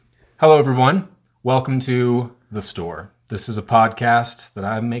Hello, everyone. Welcome to The Store. This is a podcast that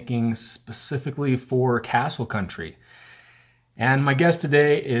I'm making specifically for Castle Country. And my guest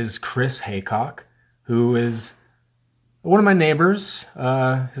today is Chris Haycock, who is one of my neighbors.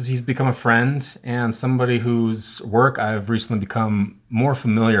 He's become a friend and somebody whose work I've recently become more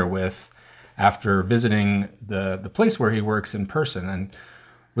familiar with after visiting the place where he works in person, and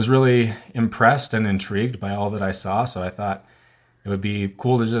was really impressed and intrigued by all that I saw. So I thought it would be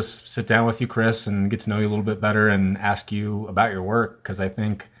cool to just sit down with you, Chris, and get to know you a little bit better and ask you about your work, because I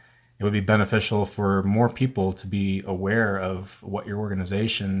think it would be beneficial for more people to be aware of what your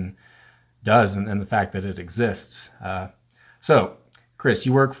organization does and the fact that it exists. So, Chris,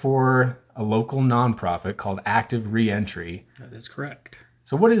 you work for a local nonprofit called Active Reentry. That is correct.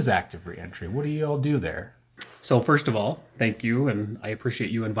 So what is Active Reentry? What do you all do there? So first of all, thank you, and I appreciate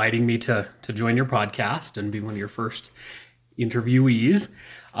you inviting me to join your podcast and be one of your first interviewees.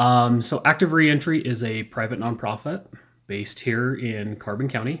 So Active Reentry is a private nonprofit based here in Carbon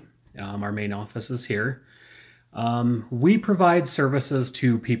County. Our main office is here. We provide services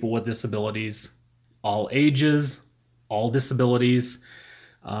to people with disabilities, all ages, all disabilities.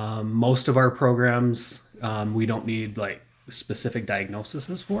 Most of our programs, we don't need like specific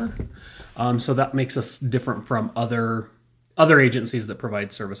diagnoses for. So that makes us different from other agencies that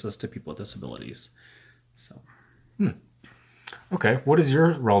provide services to people with disabilities. So. Okay, what is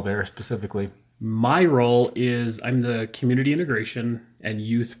your role there specifically? My role is I'm the Community Integration and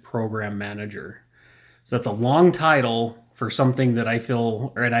Youth Program Manager. So that's a long title for something that I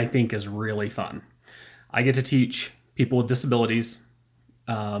feel and I think is really fun. I get to teach people with disabilities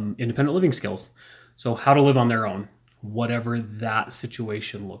independent living skills. So how to live on their own, whatever that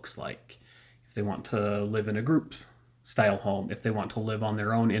situation looks like. If they want to live in a group style home, if they want to live on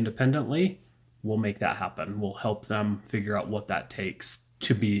their own independently, we'll make that happen. We'll help them figure out what that takes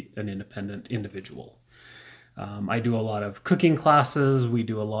to be an independent individual. I do a lot of cooking classes. We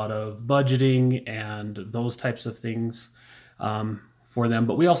do a lot of budgeting and those types of things for them.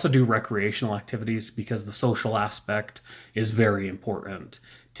 But we also do recreational activities because the social aspect is very important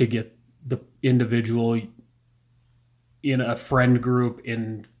to get the individual in a friend group,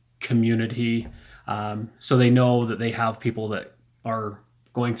 in community, so they know that they have people that are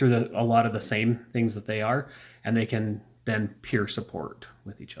going through a lot of the same things that they are, and they can then peer support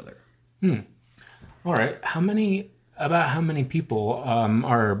with each other. All right. How many people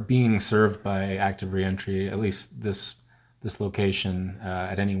are being served by Active Reentry, at least this location,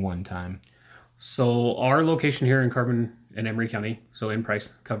 at any one time? So our location here in Carbon and Emery County, so in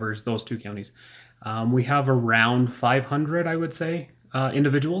Price, covers those two counties. We have around 500, I would say,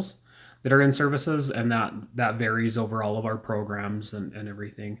 individuals that are in services, and that varies over all of our programs and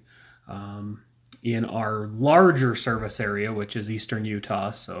everything. In our larger service area, which is Eastern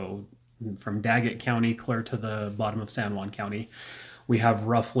Utah, so from Daggett County clear to the bottom of San Juan County, we have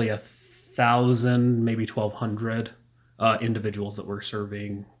roughly 1,000, maybe 1,200 individuals that we're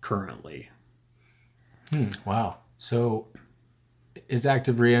serving currently. Wow. So is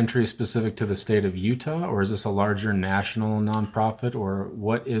Active Reentry specific to the state of Utah, or is this a larger national nonprofit, or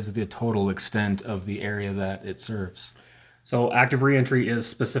what is the total extent of the area that it serves? So Active Reentry is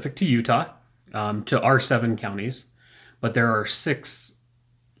specific to Utah, to our 7 counties, but there are 6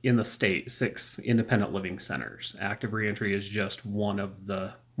 in the state, 6 independent living centers. Active Reentry is just one of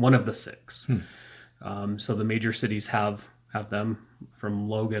the 6. So the major cities have them, from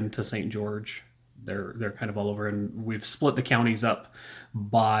Logan to St. George. They're kind of all over, and we've split the counties up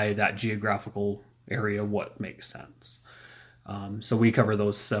by that geographical area, what makes sense. So we cover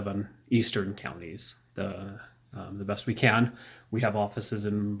those 7 eastern counties the best we can. We have offices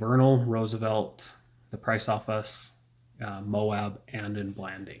in Vernal, Roosevelt, the Price office, Moab, and in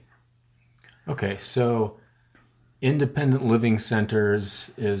Blanding. Okay, so independent living centers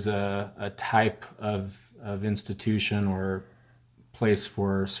is a type of institution or place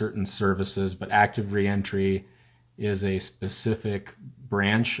for certain services, but Active Reentry is a specific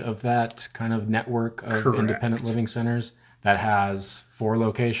branch of that kind of network of Correct. Independent living centers that has 4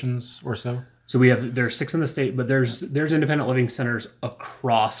 locations or so. So there's 6 in the state, but there's independent living centers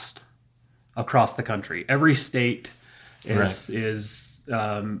across the country. Every state is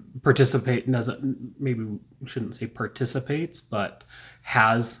participating, maybe we shouldn't say participates, but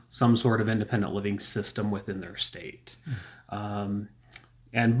has some sort of independent living system within their state.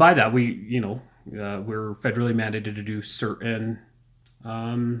 And by that, we're federally mandated to do certain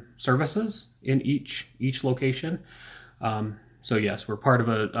services in each location. So yes, we're part of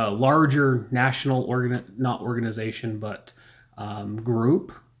a larger national not organization, but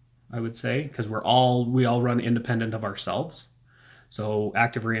group, I would say, because we all run independent of ourselves. So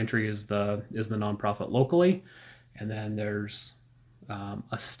Active Reentry is the nonprofit locally, and then there's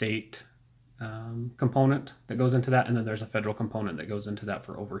a state component that goes into that, and then there's a federal component that goes into that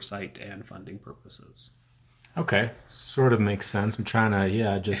for oversight and funding purposes. Okay, sort of makes sense. I'm trying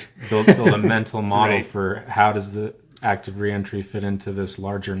to, just build a mental model Right. for how does the active reentry fit into this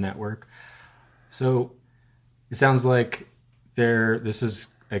larger network. So it sounds like this is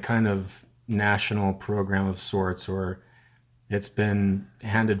a kind of national program of sorts, or it's been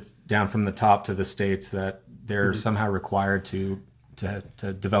handed down from the top to the states that they're somehow required to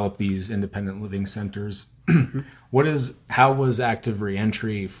develop these independent living centers. How was active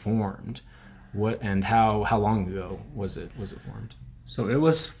reentry formed? How long ago was it formed? So it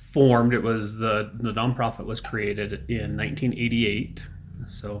was formed. It was the nonprofit was created in 1988.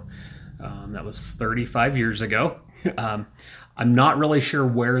 So that was 35 years ago. I'm not really sure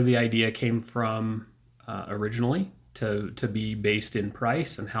where the idea came from originally to be based in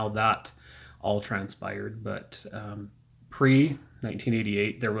Price and how that all transpired. But pre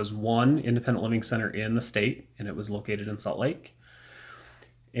 1988, there was one independent living center in the state, and it was located in Salt Lake.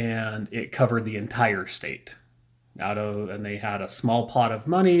 And it covered the entire state. And they had a small pot of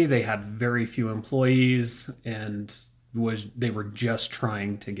money. They had very few employees, and they were just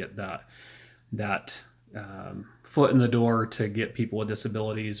trying to get that foot in the door to get people with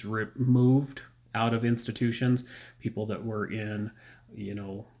disabilities moved out of institutions, people that were in,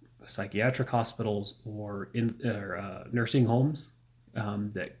 psychiatric hospitals or nursing homes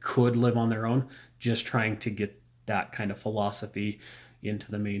that could live on their own, just trying to get that kind of philosophy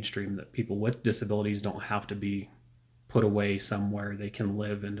into the mainstream, that people with disabilities don't have to be put away somewhere. They can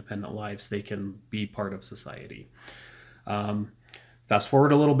live independent lives. They can be part of society. Fast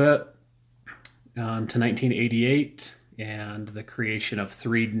forward a little bit to 1988, and the creation of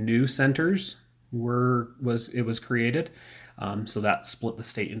 3 new centers was created. So that split the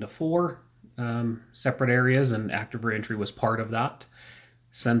state into 4 separate areas, and active reentry was part of that.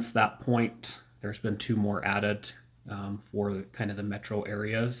 Since that point, there's been 2 more added for kind of the metro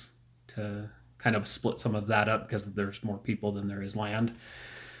areas to kind of split some of that up, because there's more people than there is land.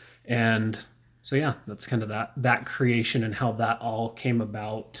 And so that's kind of that creation and how that all came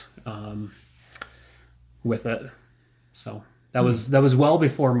about with it. So that was well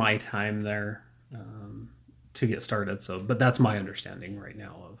before my time there to get started. So, but that's my understanding right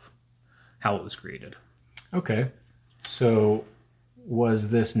now of how it was created. Okay, so was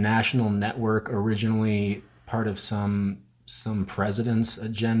this national network originally part of some president's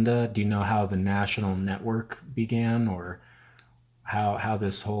agenda? Do you know how the national network began, or how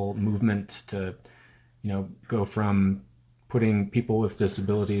this whole movement to go from putting people with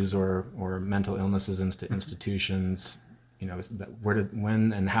disabilities or mental illnesses into institutions,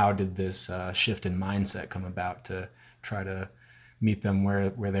 when and how did this shift in mindset come about to try to meet them where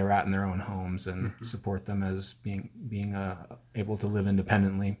they're at in their own homes and support them as being able to live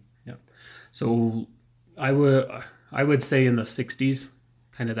independently? Yeah. So I would say in the 60s,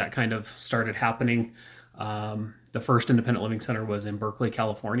 that kind of started happening. The first independent living center was in Berkeley,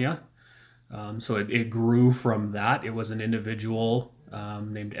 California. So it grew from that. It was an individual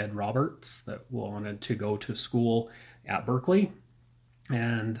named Ed Roberts that wanted to go to school at Berkeley,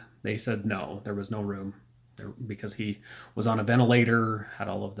 and they said no, there was no room there because he was on a ventilator, had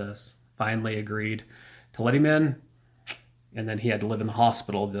all of this. Finally agreed to let him in, and then he had to live in the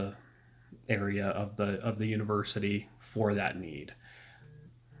hospital, the area of the university, for that need.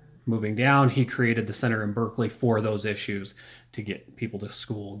 Moving down, he created the center in Berkeley for those issues, to get people to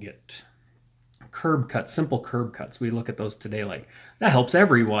school, get curb cuts, simple curb cuts. We look at those today like that helps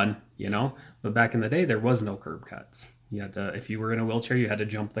everyone, but back in the day there was no curb cuts. You had to, if you were in a wheelchair, you had to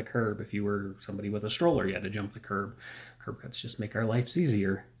jump the curb. If you were somebody with a stroller, you had to jump the curb. Curb cuts just make our lives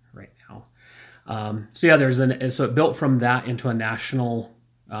easier right now. So it built from that into a national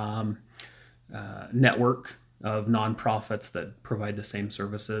network of nonprofits that provide the same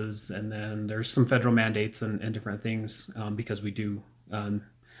services. And then there's some federal mandates and different things because we do.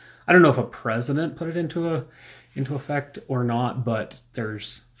 I don't know if a president put it into effect or not, but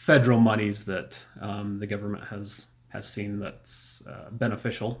there's federal monies that the government has seen that's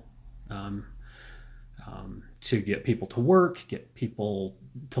beneficial to get people to work, get people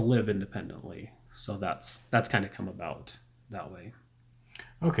to live independently. So that's kind of come about that way.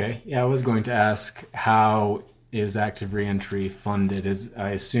 Okay. Yeah, I was going to ask, how is active reentry funded? I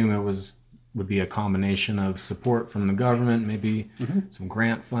assume it would be a combination of support from the government, maybe some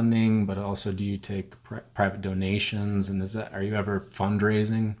grant funding, but also do you take private donations? And are you ever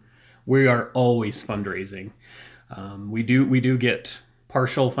fundraising? We are always fundraising. We do get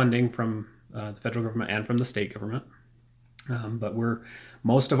partial funding from the federal government and from the state government. But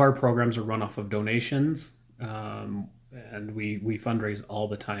most of our programs are run off of donations, and we fundraise all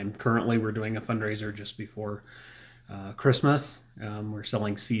the time. Currently, we're doing a fundraiser just before Christmas. We're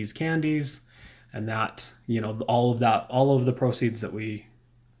selling C's candies, and that, all of the proceeds that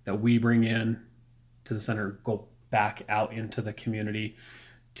we bring in to the center go back out into the community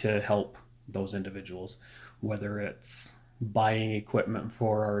to help those individuals, whether it's buying equipment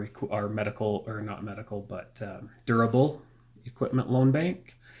for our medical, or not medical, but durable equipment loan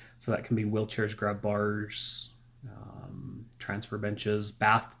bank. So that can be wheelchairs, grab bars, transfer benches,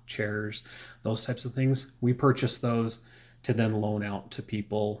 bath chairs, those types of things. We purchase those to then loan out to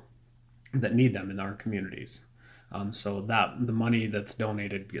people that need them in our communities. So that the money that's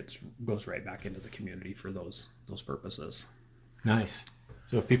donated goes right back into the community for those purposes. Nice.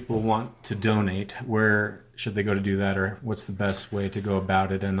 So if people want to donate, where should they go to do that, or what's the best way to go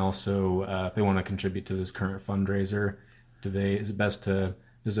about it? And also, if they want to contribute to this current fundraiser, is it best to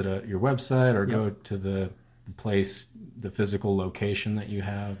visit your website, or go to the place, the physical location that you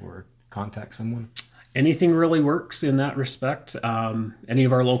have, or contact someone? Anything really works in that respect. Any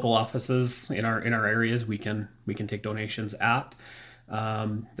of our local offices in our areas, we can take donations at.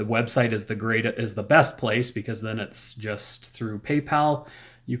 The website is the best place, because then it's just through PayPal.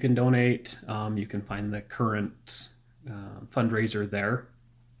 You can donate. You can find the current fundraiser there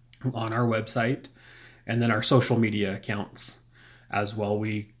on our website, and then our social media accounts as well.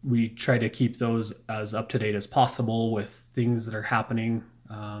 We try to keep those as up to date as possible with things that are happening.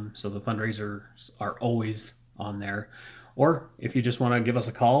 So the fundraisers are always on there. Or if you just want to give us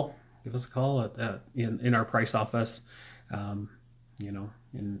a call in our price office, and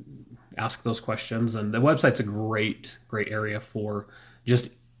ask those questions. And the website's a great area for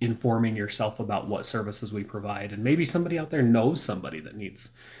just informing yourself about what services we provide. And maybe somebody out there knows somebody that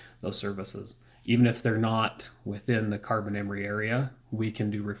needs those services. Even if they're not within the Carbon-Emery area, we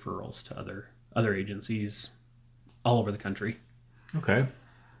can do referrals to other agencies all over the country. Okay.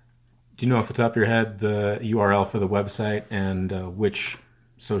 Do you know off the top of your head the URL for the website and which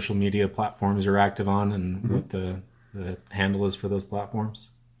social media platforms you're active on, and what the handle is for those platforms?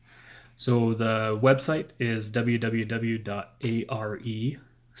 So the website is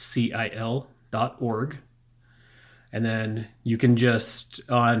www.arecil.org. And then you can just,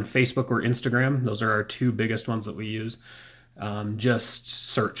 on Facebook or Instagram, those are our two biggest ones that we use, just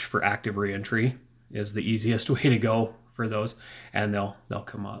search for Active Reentry is the easiest way to go for those, and they'll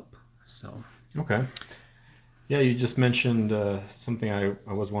come up. So okay. Yeah, you just mentioned something I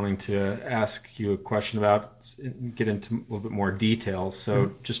was wanting to ask you a question about, get into a little bit more detail.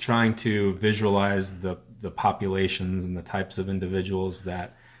 So just trying to visualize the populations and the types of individuals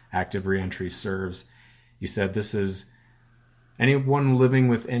that Active Reentry serves. You said this is anyone living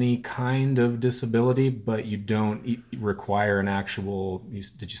with any kind of disability, but you don't require an actual,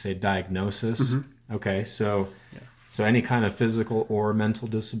 did you say diagnosis? Okay, so any kind of physical or mental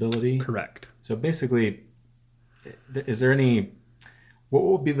disability? Correct. So basically, is there what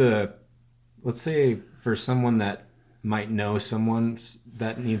would be let's say for someone that might know someone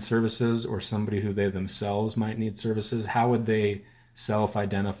that needs services, or somebody who they themselves might need services, how would they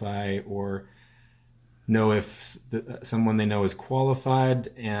self-identify or know if someone they know is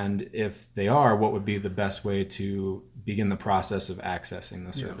qualified? And if they are, what would be the best way to begin the process of accessing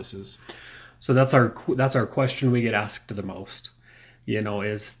the services? So that's our question we get asked the most.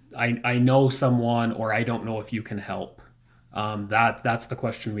 Is I know someone, or I don't know if you can help. That's the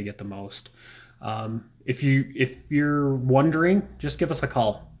question we get the most. If you're wondering, just give us a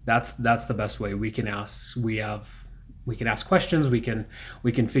call. That's the best way. We can ask. We can ask questions. We can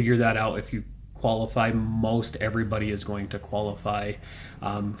figure that out. If you qualify, most everybody is going to qualify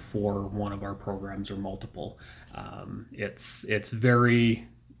for one of our programs or multiple. It's very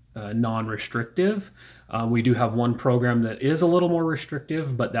non-restrictive. We do have one program that is a little more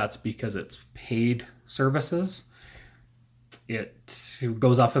restrictive, but that's because it's paid services. It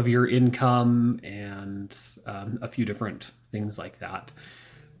goes off of your income and a few different things like that.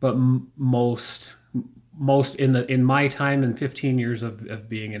 But most in my time and 15 years of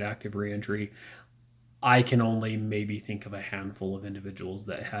being at Active Reentry, I can only maybe think of a handful of individuals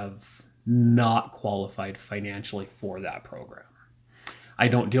that have not qualified financially for that program. I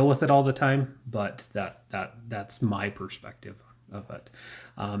don't deal with it all the time, but that's my perspective of it.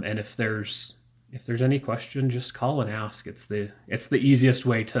 And if there's any question, just call and ask. It's the easiest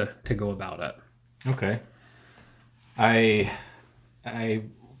way to go about it. Okay. I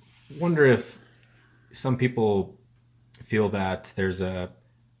wonder if some people feel that there's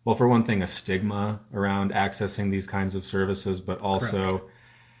for one thing, a stigma around accessing these kinds of services, but also, correct,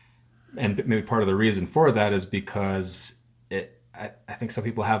 and maybe part of the reason for that is because I think some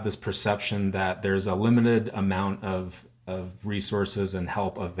people have this perception that there's a limited amount of resources and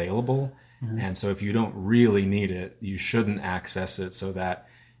help available. Mm-hmm. And so if you don't really need it, you shouldn't access it, so that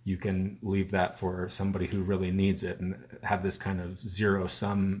you can leave that for somebody who really needs it, and have this kind of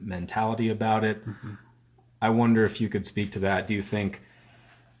zero-sum mentality about it. Mm-hmm. I wonder if you could speak to that. Do you think,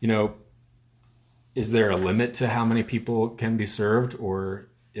 is there a limit to how many people can be served, or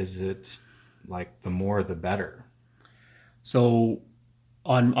is it like the more the better? So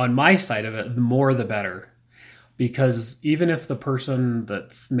on my side of it, the more the better. Because even if the person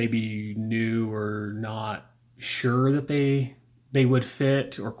that's maybe new or not sure that they would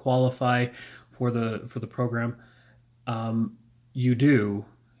fit or qualify for the program, you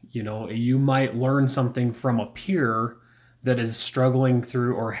might learn something from a peer that is struggling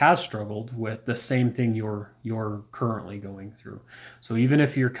through or has struggled with the same thing you're currently going through. So even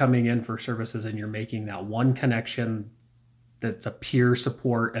if you're coming in for services and you're making that one connection that's a peer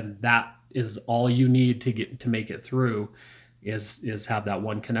support, and that is all you need to make it through, is have that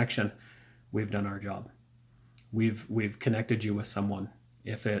one connection, we've done our job. We've connected you with someone.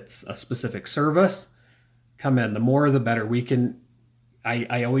 If it's a specific service, come in. The more the better. We can.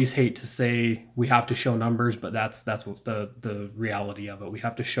 I always hate to say we have to show numbers, but that's what the reality of it. We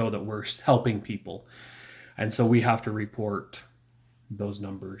have to show that we're helping people, and so we have to report those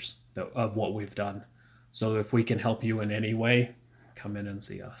numbers of what we've done. So if we can help you in any way, come in and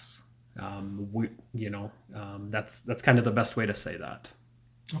see us. That's kind of the best way to say that.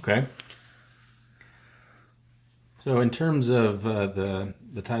 Okay. So in terms of the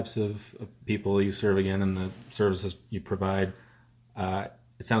types of people you serve again and the services you provide, it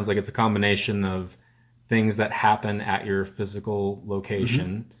sounds like it's a combination of things that happen at your physical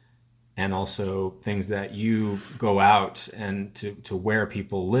location, mm-hmm. and also things that you go out and to where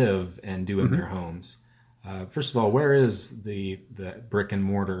people live and do in mm-hmm. their homes. First of all, where is the brick and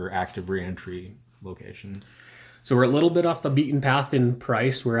mortar active reentry location? So we're a little bit off the beaten path in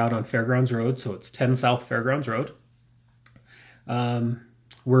Price. We're out on Fairgrounds Road, so it's 10 South Fairgrounds Road.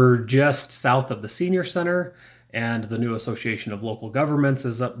 We're just south of the Senior Center, and the new Association of Local Governments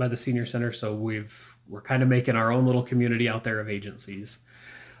is up by the Senior Center. So we're kind of making our own little community out there of agencies.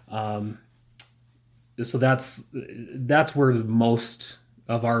 So that's where most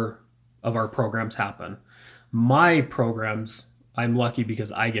of our programs happen. My programs, I'm lucky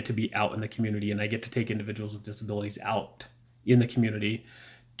because I get to be out in the community, and I get to take individuals with disabilities out in the community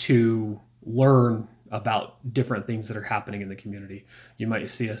to learn about different things that are happening in the community. You might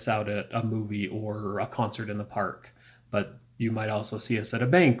see us out at a movie or a concert in the park, but you might also see us at a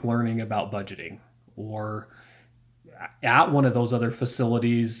bank learning about budgeting, or at one of those other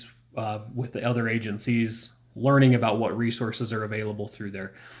facilities with the other agencies, learning about what resources are available through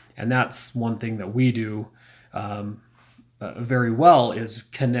there. And that's one thing that we do very well, is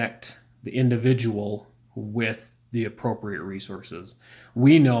connect the individual with the appropriate resources.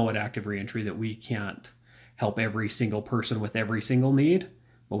 We know at Active Reentry that we can't help every single person with every single need,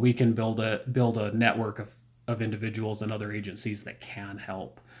 but we can build a network of individuals and other agencies that can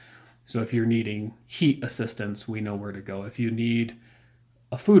help. So if you're needing heat assistance, we know where to go. If you need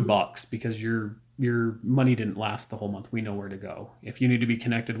a food box because your money didn't last the whole month, we know where to go. If you need to be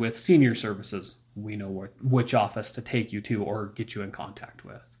connected with senior services, we know which office to take you to or get you in contact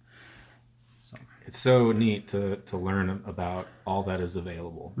with. So it's so neat to learn about all that is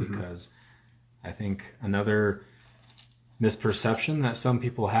available, because mm-hmm. I think another misperception that some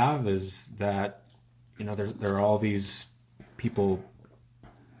people have is that there are all these people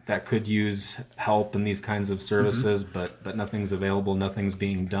that could use help in these kinds of services, mm-hmm. but nothing's available, nothing's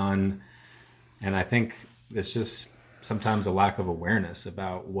being done. And I think it's just sometimes a lack of awareness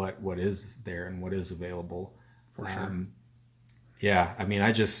about what is there and what is available. For sure. Yeah, I mean,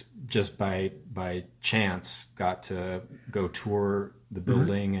 I just by chance got to go tour the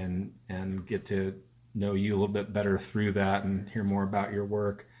building mm-hmm. and get to know you a little bit better through that and hear more about your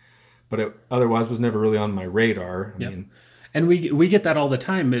work. But it otherwise was never really on my radar. I mean, and we get that all the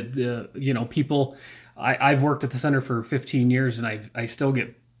time. People. I've worked at the center for 15 years, and I still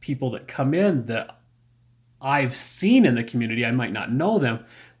get people that come in that I've seen in the community. I might not know them,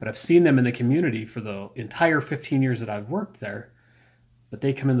 but I've seen them in the community for the entire 15 years that I've worked there. But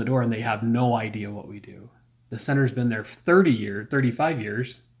they come in the door and they have no idea what we do. The center's been there 35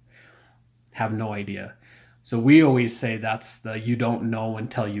 years, have no idea. So we always say that's you don't know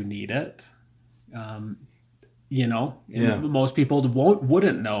until you need it. Most people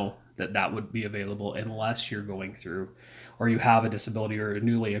wouldn't know that would be available unless you're going through, or you have a disability or a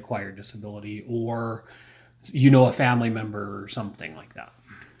newly acquired disability, or a family member or something like that.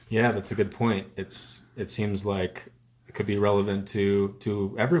 Yeah, that's a good point. It seems like it could be relevant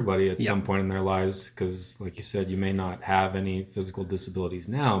to everybody at Yeah. some point in their lives, because like you said, you may not have any physical disabilities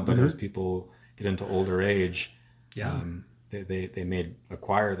now, but as people get into older age, Yeah. they may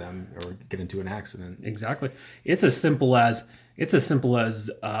acquire them or get into an accident. Exactly. It's as simple as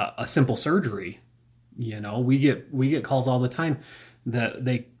a simple surgery. We get calls all the time that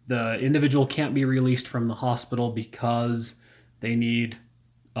the individual can't be released from the hospital because they need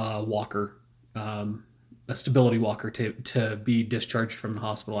a walker, a stability walker to be discharged from the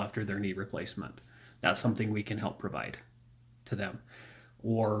hospital after their knee replacement. That's something we can help provide to them.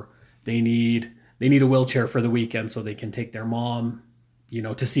 Or they need a wheelchair for the weekend so they can take their mom,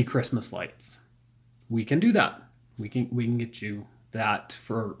 to see Christmas lights. We can do that. We can get you that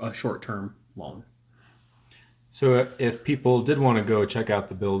for a short-term loan. So if people did want to go check out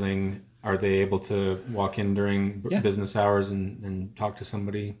the building, are they able to walk in during business hours and talk to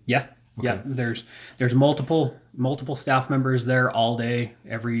somebody? Yeah. Okay. Yeah. There's multiple staff members there all day,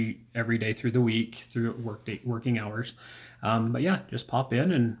 every day through the week, through working hours. But yeah, just pop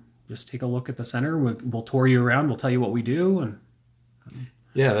in and just take a look at the center. We'll tour you around. We'll tell you what we do. And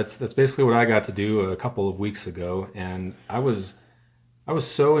yeah, that's basically what I got to do a couple of weeks ago, and I was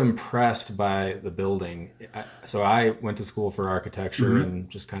so impressed by the building. So I went to school for architecture and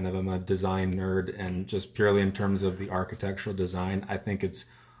just kind of am a design nerd, and just purely in terms of the architectural design, I think it's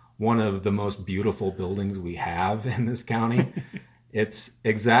one of the most beautiful buildings we have in this county. It's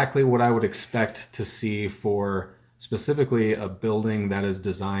exactly what I would expect to see for specifically a building that is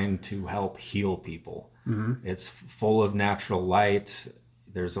designed to help heal people. It's full of natural light.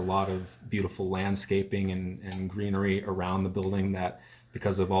 There's a lot of beautiful landscaping and greenery around the building that,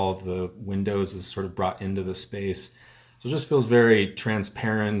 because of all of the windows, is sort of brought into the space. So it just feels very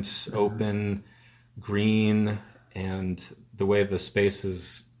transparent, open, green, and the way the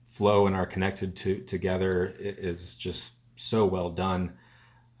spaces flow and are connected together is just so well done.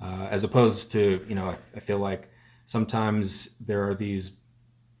 As opposed to, I feel like sometimes there are these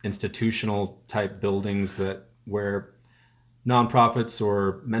institutional type buildings where nonprofits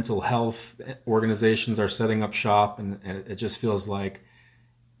or mental health organizations are setting up shop, and it just feels like,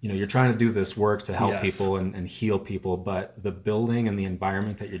 you're trying to do this work to help people and heal people, but the building and the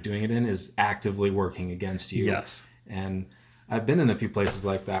environment that you're doing it in is actively working against you. Yes. And I've been in a few places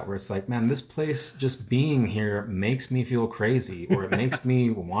like that where it's like, man, this place, just being here makes me feel crazy, or it makes me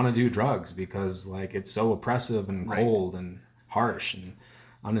want to do drugs because like it's so oppressive and cold and harsh and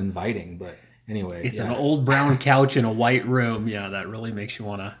uninviting. But anyway, it's an old brown couch in a white room. Yeah, that really makes you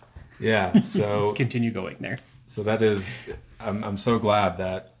want to so continue going there. So that is, I'm so glad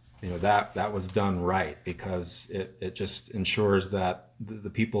that that was done right, because it just ensures that the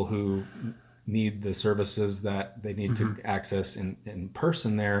people who need the services that they need to access in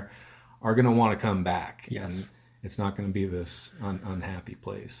person there are going to want to come back. Yes. And it's not going to be this unhappy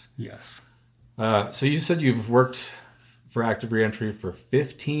place. Yes. So you said you've worked for Active Reentry for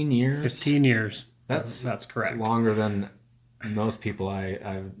 15 years? 15 years. That's correct. Longer than most people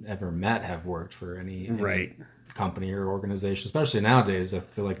I've ever met have worked for any company or organization, especially nowadays. I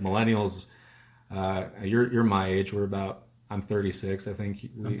feel like millennials, you're my age. I'm 36, I think.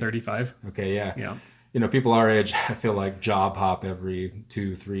 I'm 35. Okay, yeah. Yeah. People our age, I feel like job hop every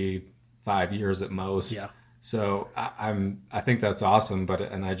 2, 3, 5 years at most. Yeah. So I think that's awesome,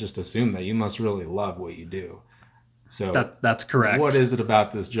 and I just assume that you must really love what you do. So that's correct. What is it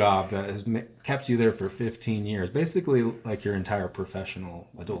about this job that has kept you there for 15 years? Basically, like your entire professional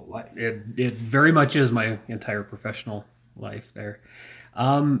adult life. It very much is my entire professional life there.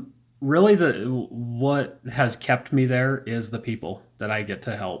 Really, what has kept me there is the people that I get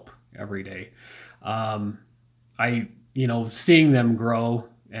to help every day. Seeing them grow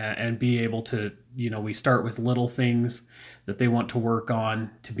and be able to, we start with little things that they want to work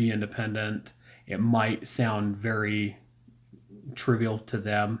on to be independent. It might sound very trivial to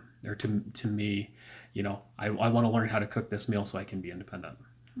them or to me. I want to learn how to cook this meal so I can be independent.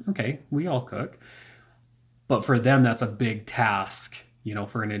 Okay, we all cook. But for them, that's a big task,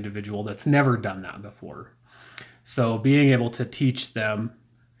 for an individual that's never done that before. So being able to teach them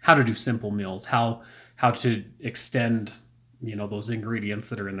how to do simple meals, how to extend, those ingredients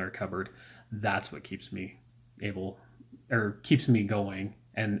that are in their cupboard, that's what keeps me going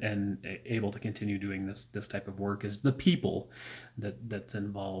and able to continue doing this type of work, is the people that's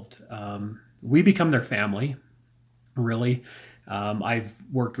involved. We become their family, really. I've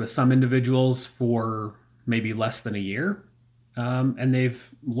worked with some individuals for maybe less than a year, and they've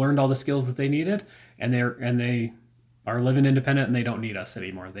learned all the skills that they needed, and they are living independent, and they don't need us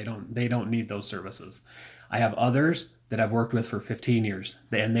anymore. They don't need those services. I have others that I've worked with for 15 years,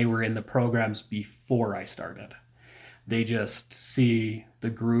 and they were in the programs before I started. They just see the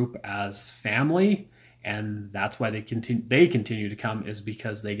group as family, and that's why they continue to come, is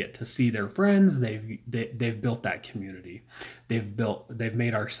because they get to see their friends. They've built that community. They've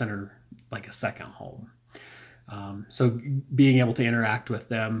made our center like a second home. So being able to interact with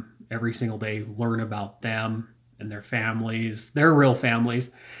them every single day, learn about them and their families, their real families,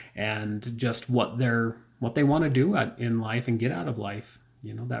 and just what they want to do in life and get out of life.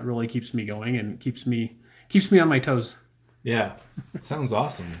 That really keeps me going and keeps me on my toes. Yeah, it sounds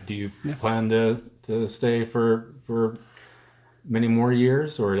awesome. Do you plan to stay for many more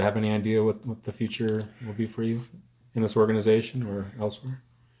years, or to have any idea what the future will be for you in this organization or elsewhere?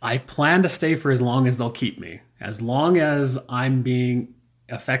 I plan to stay for as long as they'll keep me. As long as I'm being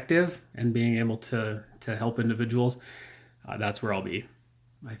effective and being able to help individuals, that's where I'll be,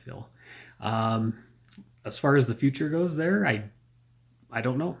 I feel. As far as the future goes there, I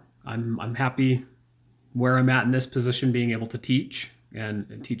don't know. I'm happy where I'm at in this position, being able to teach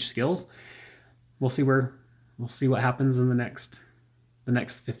and teach skills. We'll see what happens in the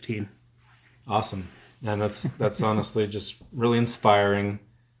next 15. Awesome. And that's honestly just really inspiring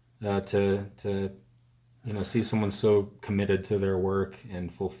to see someone so committed to their work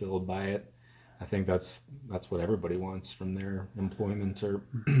and fulfilled by it. I think that's what everybody wants from their employment or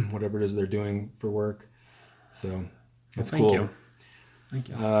whatever it is they're doing for work. So that's cool. Thank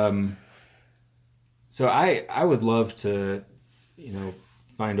you. So I would love to,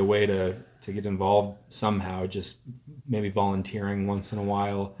 find a way to get involved somehow, just maybe volunteering once in a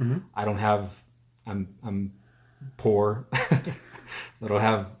while. Mm-hmm. I'm poor, so I don't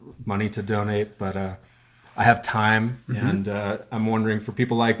have money to donate, but I have time. Mm-hmm. And I'm wondering, for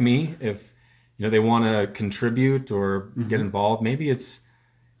people like me, if they want to contribute or get involved. Maybe it's,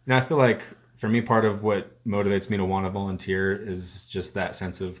 I feel like for me, part of what motivates me to want to volunteer is just that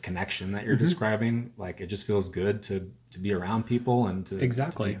sense of connection that you're describing. Like, it just feels good to be around people and to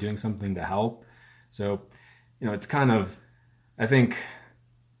be doing something to help. So, it's kind of, I think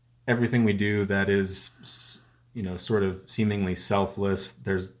everything we do that is, sort of seemingly selfless,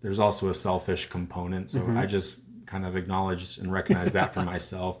 there's also a selfish component. So I just kind of acknowledge and recognize that for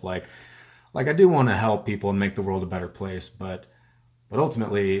myself. Like I do want to help people and make the world a better place, but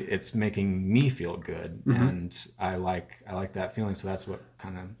ultimately it's making me feel good. And I like that feeling. So that's what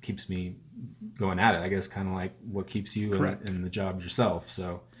kind of keeps me going at it, I guess, kind of like what keeps you in the job yourself.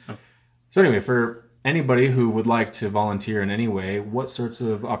 So anyway, for anybody who would like to volunteer in any way, what sorts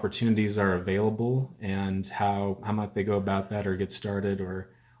of opportunities are available, and how might they go about that or get started, or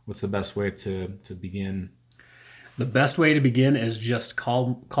what's the best way to begin? The best way to begin is just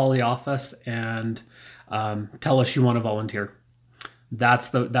call the office and tell us you want to volunteer. That's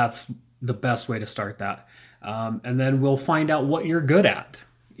the best way to start that. And then we'll find out what you're good at.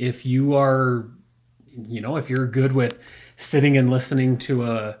 If you are, if you're good with sitting and listening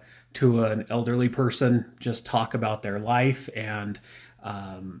to an elderly person just talk about their life and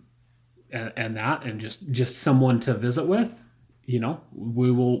just someone to visit with,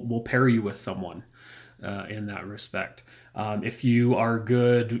 we'll pair you with someone in that respect. If you are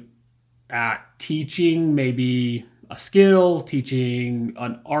good at teaching, maybe a skill, teaching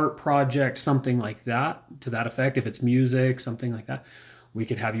an art project, something like that, to that effect. If it's music, something like that, we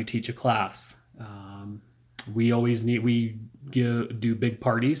could have you teach a class. We do big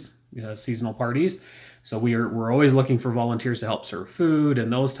parties, seasonal parties. So we're always looking for volunteers to help serve food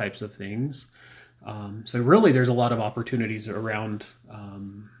and those types of things. So really there's a lot of opportunities around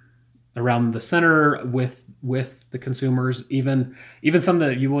the center with the consumers, even some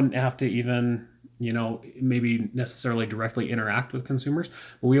that you wouldn't have to even, maybe necessarily directly interact with consumers,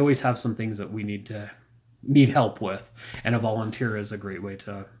 but we always have some things that we need help with, and a volunteer is a great way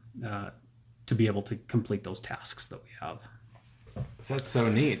to be able to complete those tasks that we have. So that's so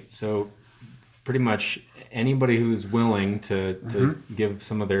neat. So pretty much anybody who's willing to give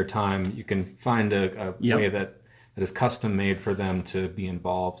some of their time, you can find a way that is custom made for them to be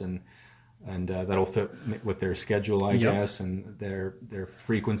involved, and that'll fit with their schedule, I guess, and their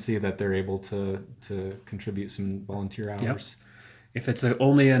frequency that they're able to contribute some volunteer hours. Yep. If it's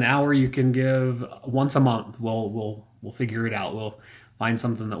only an hour you can give once a month, we'll figure it out. We'll find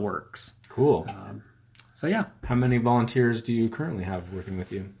something that works. Cool. So yeah. How many volunteers do you currently have working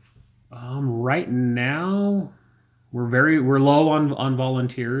with you? Right now, we're low on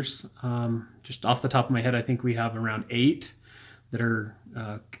volunteers. Just off the top of my head, I think we have around 8 that are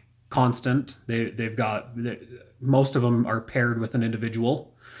constant. They've got, most of them are paired with an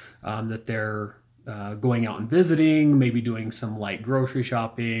individual that they're going out and visiting, maybe doing some light grocery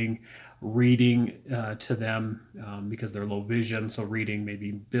shopping, reading to them because they're low vision. So reading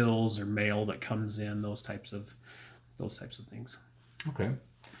maybe bills or mail that comes in, those types of those types of things. Okay.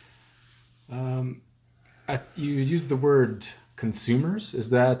 You use the word consumers. Is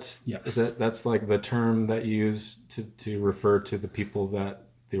that Yes. That's like the term that you use to refer to the people that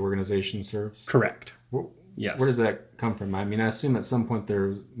the organization serves? Correct. Yes. Where does that come from? I mean, I assume at some point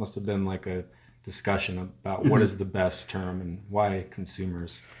there must have been like a discussion about what is the best term and why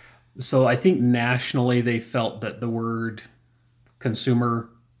consumers. So I think nationally they felt that the word consumer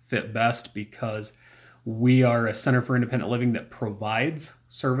fit best because we are a center for independent living that provides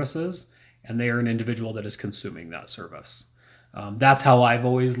services, and they are an individual that is consuming that service. That's how I've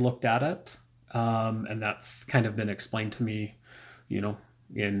always looked at it, and that's kind of been explained to me,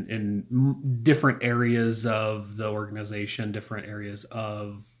 in different areas of the organization, different areas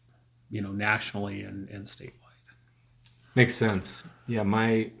of, nationally and statewide. Makes sense. Yeah,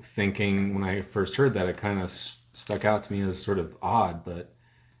 my thinking when I first heard that, it kind of stuck out to me as sort of odd, but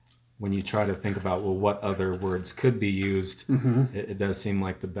when you try to think about, well, what other words could be used, it does seem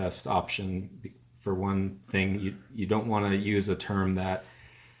like the best option. For one thing, you don't want to use a term that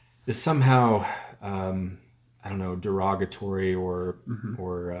is somehow, I don't know, derogatory or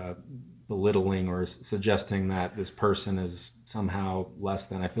belittling or suggesting that this person is somehow less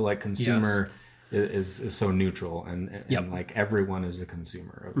than. I feel like consumer is so neutral and like everyone is a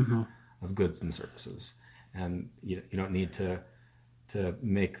consumer of goods and services, and you don't need to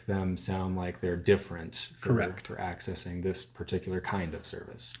make them sound like they're different for accessing this particular kind of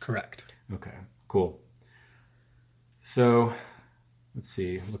service. Correct. Okay, cool. So let's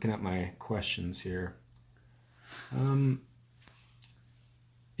see, looking at my questions here. In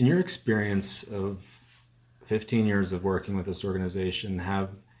your experience of 15 years of working with this organization,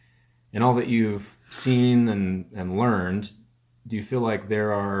 in all that you've seen and learned, do you feel like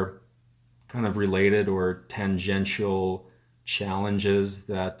there are kind of related or tangential challenges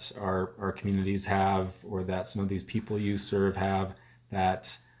that our communities have, or that some of these people you serve have,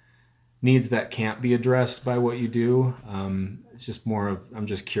 that needs that can't be addressed by what you do? It's just more of, I'm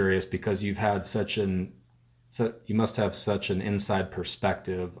just curious because you've had you must have such an inside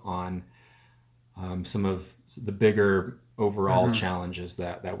perspective on some of the bigger overall challenges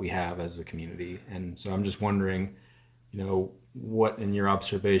that we have as a community. And so I'm just wondering, what in your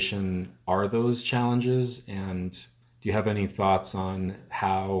observation are those challenges, and do you have any thoughts on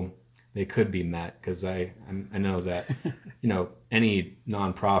how they could be met? Because I know that any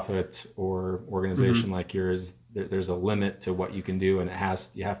nonprofit or organization like yours, there's a limit to what you can do, and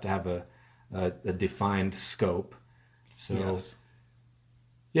you have to have a defined scope. So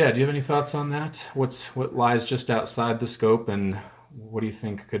yeah, do you have any thoughts on that? What lies just outside the scope, and what do you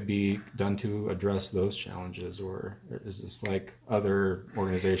think could be done to address those challenges? Or is this like other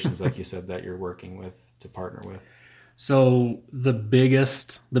organizations, like you said, that you're working with to partner with? So the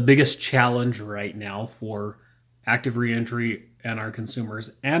biggest challenge right now for active reentry and our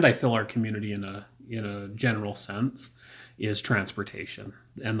consumers, and I feel our community in a general sense, is transportation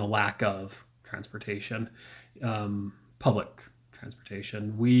and the lack of transportation, public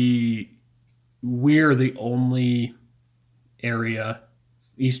transportation. We're the only area,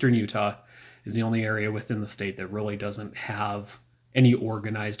 Eastern Utah is the only area within the state that really doesn't have any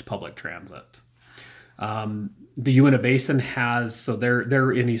organized public transit. The Uinta Basin has, so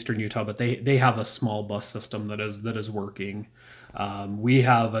they're in Eastern Utah, but they have a small bus system that is working. We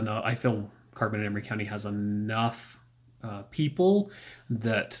have I feel Carbon and Emery County has enough people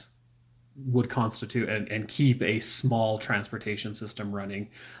that would constitute and keep a small transportation system running.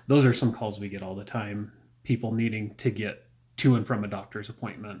 Those are some calls we get all the time. People needing to get to and from a doctor's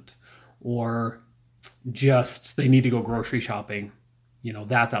appointment, or just they need to go grocery shopping.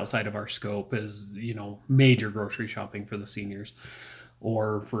 That's outside of our scope, is, major grocery shopping for the seniors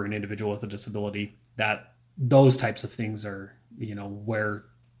or for an individual with a disability. That those types of things are, where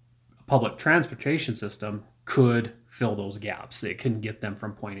a public transportation system could fill those gaps. It can get them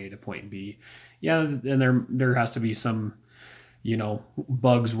from point A to point B. Yeah, and there has to be some,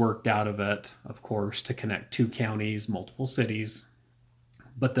 bugs worked out of it, of course, to connect two counties, multiple cities.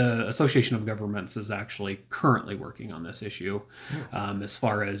 But the Association of Governments is actually currently working on this issue, as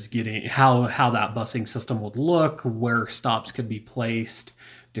far as getting how that busing system would look, where stops could be placed,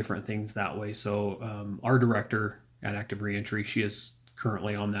 different things that way. So our director at Active Reentry, she is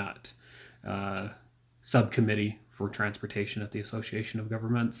currently on that subcommittee for transportation at the Association of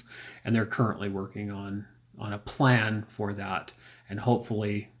Governments, and they're currently working on a plan for that, and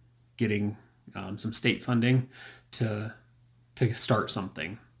hopefully getting some state funding to start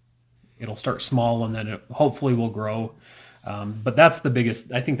something. It'll start small, and then it hopefully will grow. But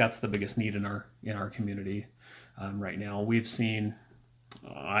I think that's the biggest need in our community right now. We've seen,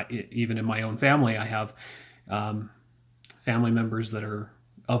 even in my own family, I have family members that are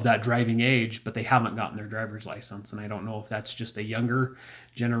of that driving age, but they haven't gotten their driver's license. And I don't know if that's just a younger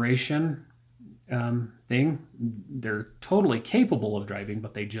generation thing. They're totally capable of driving,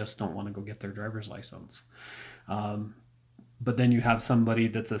 but they just don't want to go get their driver's license. But then you have somebody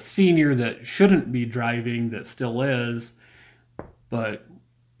that's a senior that shouldn't be driving that still is, but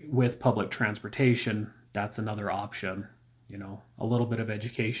with public transportation, that's another option. You know, a little bit of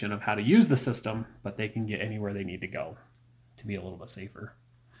education of how to use the system, but they can get anywhere they need to go to be a little bit safer.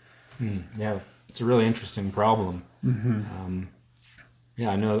 Yeah, it's a really interesting problem. Yeah,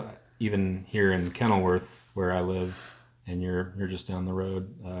 I know even here in Kenilworth, where I live, and you're just down the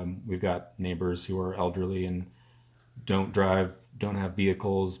road, we've got neighbors who are elderly and don't drive, don't have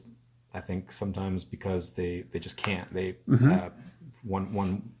vehicles. I think sometimes because they just can't. They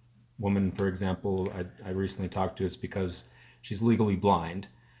one woman, for example, I recently talked to, is because she's legally blind,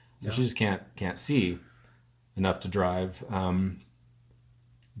 so she just can't see enough to drive.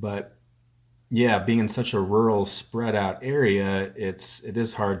 But yeah, being in such a rural, spread out area, it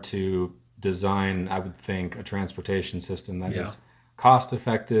is hard to design, I would think, a transportation system that is cost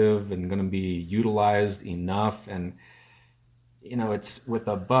effective and going to be utilized enough. And you know, it's with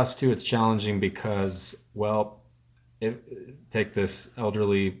a bus too, it's challenging because, well, take this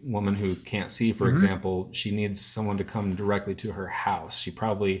elderly woman who can't see, for example, she needs someone to come directly to her house. She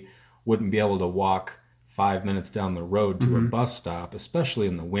probably wouldn't be able to walk 5 minutes down the road to a bus stop, especially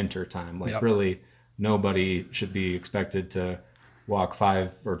in the winter time. Like really, nobody should be expected to walk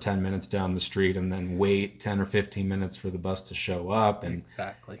 5 or 10 minutes down the street and then wait 10 or 15 minutes for the bus to show up. And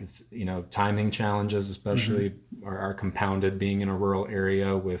it's, you know, timing challenges especially are compounded being in a rural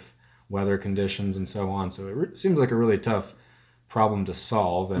area with weather conditions and so on. So it seems like a really tough problem to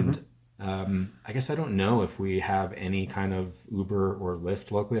solve. And I guess I don't know if we have any kind of Uber or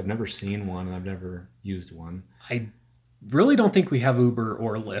Lyft locally. I've never seen one, and I've never used one. I really don't think we have Uber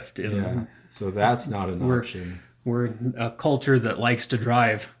or Lyft. So that's not an option. We're a culture that likes to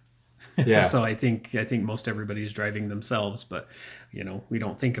drive. Yeah. So I think most everybody's driving themselves, but you know, we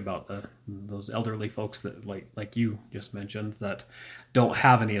don't think about those elderly folks that like you just mentioned that don't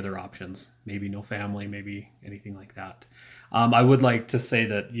have any other options. Maybe no family, maybe anything like that. I would like to say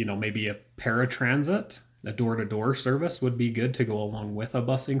that, you know, maybe a paratransit, a door-to-door service would be good to go along with a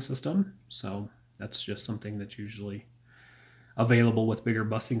busing system. So that's just something that's usually available with bigger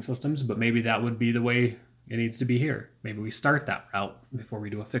busing systems, but maybe that would be the way it needs to be here. Maybe we start that route before we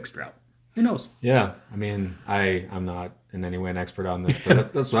do a fixed route. Who knows? Yeah. I mean, I'm not in any way an expert on this,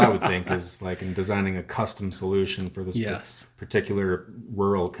 but that's what I would think is like in designing a custom solution for this particular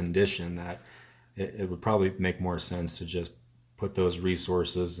rural condition, that it would probably make more sense to just put those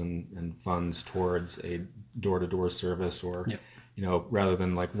resources and funds towards a door-to-door service, or, you know, rather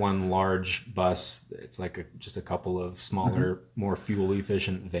than like one large bus, it's like just a couple of smaller, more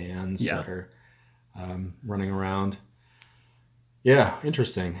fuel-efficient vans that are running around. Yeah,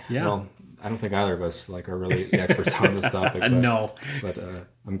 interesting. Yeah. Well, I don't think either of us are really the experts on this topic. But, no. But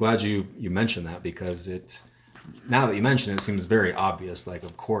I'm glad you mentioned that, because now that you mention it, it seems very obvious. Like,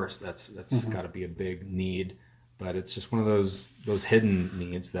 of course, that's got to be a big need, but it's just one of those hidden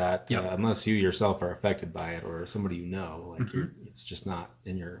needs that unless you yourself are affected by it or somebody you know, it's just not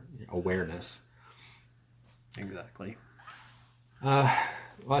in your awareness. Exactly. Well,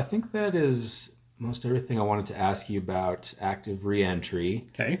 I think that is most everything I wanted to ask you about active reentry.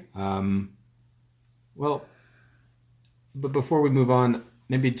 Okay. Well, but before we move on,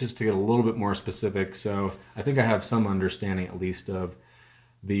 maybe just to get a little bit more specific. So I think I have some understanding, at least, of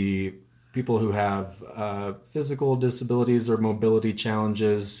the people who have physical disabilities or mobility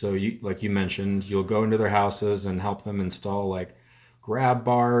challenges. So like you mentioned, you'll go into their houses and help them install like grab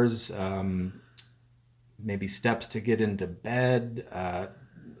bars, maybe steps to get into bed,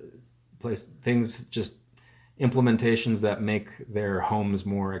 just implementations that make their homes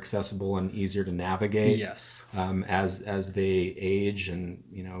more accessible and easier to navigate. Yes. As they age and,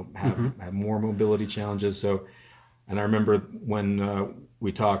 you know, have more mobility challenges. So, and I remember when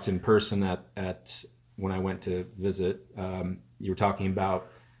we talked in person at when I went to visit, you were talking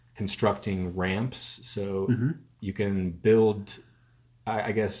about constructing ramps, so you can build,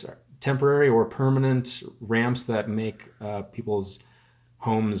 I guess, temporary or permanent ramps that make people's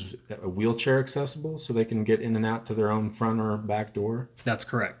homes wheelchair accessible, so they can get in and out to their own front or back door. That's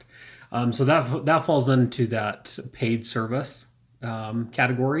correct. So that falls into that paid service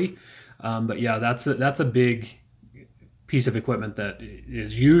category. But yeah, that's a big piece of equipment that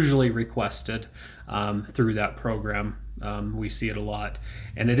is usually requested through that program. We see it a lot,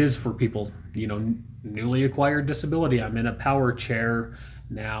 and it is for people, you know, newly acquired disability. I'm in a power chair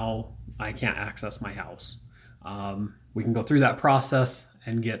now. I can't access my house. We can go through that process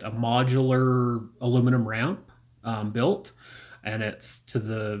and get a modular aluminum ramp built, and it's to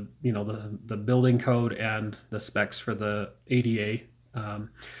the the building code and the specs for the ADA,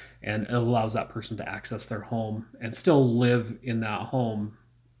 and it allows that person to access their home and still live in that home,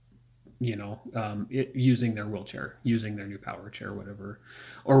 using their wheelchair, using their new power chair, whatever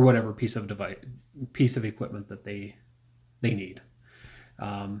piece of equipment that they need.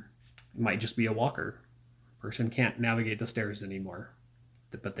 It might just be a walker. Person can't navigate the stairs anymore,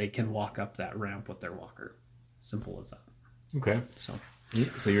 but they can walk up that ramp with their walker. Simple as that. Okay.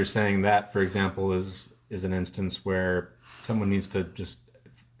 So you're saying that, for example, is an instance where someone needs to just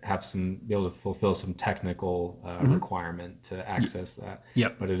be able to fulfill some technical requirement to access that.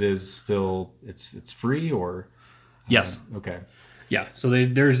 Yep. But it is still it's free, or yes. Okay. Yeah. So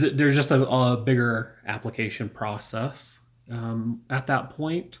there's just a bigger application process at that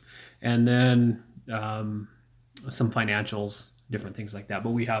point, and then some financials, different things like that. But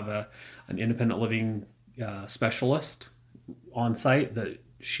we have an independent living specialist on site that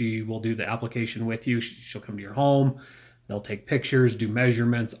she will do the application with you. She'll come to your home. They'll take pictures, do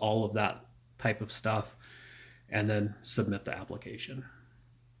measurements, all of that type of stuff, and then submit the application.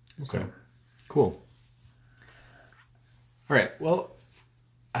 Okay. So. Cool. All right. Well,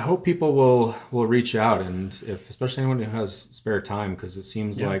 I hope people will reach out, and especially anyone who has spare time, because it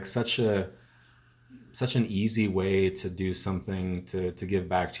seems like such an easy way to do something to give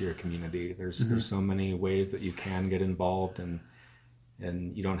back to your community. There's so many ways that you can get involved, and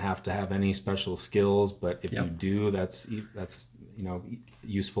you don't have to have any special skills, but if you do, that's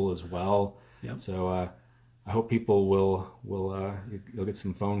useful as well. Yep. So I hope people you'll get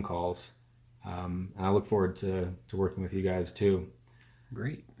some phone calls, and I look forward to working with you guys too.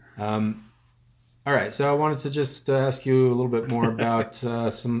 Great. All right, so I wanted to just ask you a little bit more about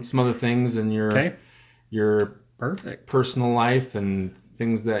some other things in your perfect personal life and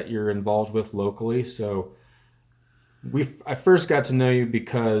things that you're involved with locally. So I first got to know you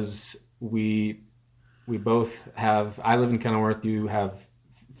because we both have. I live in Kenilworth. You have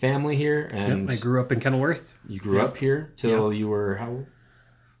family here, and I grew up in Kenilworth. You grew up here till you were how old?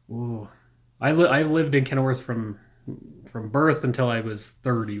 Ooh, I lived in Kenilworth from birth until I was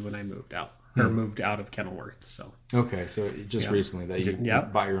 30 when I moved out. Or moved out of Kenilworth. So okay, so just recently that you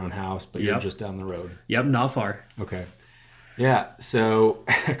bought your own house, but you're just down the road. Yep, not far. Okay, yeah. So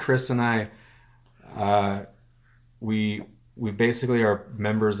Chris and I, we basically are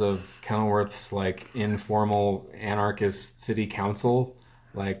members of Kenilworth's like informal anarchist city council.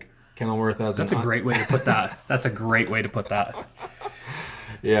 Like Kenilworth as that's a great way to put that. That's a great way to put that.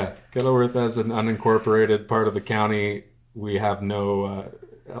 Yeah, Kenilworth as an unincorporated part of the county. We have no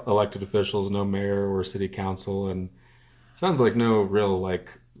elected officials, no mayor or city council, and sounds like no real like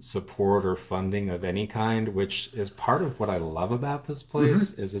support or funding of any kind, which is part of what I love about this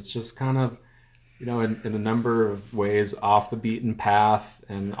place. Is it's just kind of, in a number of ways off the beaten path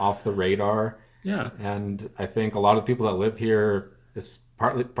and off the radar. Yeah. And I think a lot of people that live here, is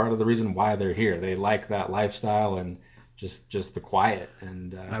partly part of the reason why they're here. They like that lifestyle and just the quiet,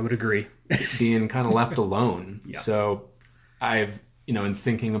 and I would agree. being kind of left alone. Yeah. So I've in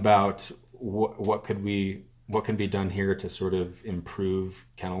thinking about what can be done here to sort of improve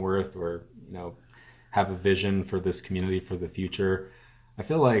Kenilworth, or have a vision for this community for the future. I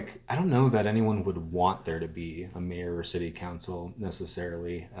feel like I don't know that anyone would want there to be a mayor or city council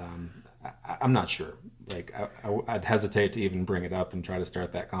necessarily. I'm not sure. Like I'd hesitate to even bring it up and try to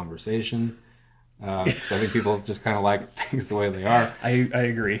start that conversation. Because I think people just kind of like things the way they are. I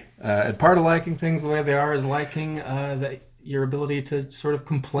agree. And part of liking things the way they are is liking your ability to sort of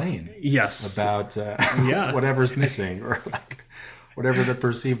complain. Yes. About whatever's missing, or like whatever the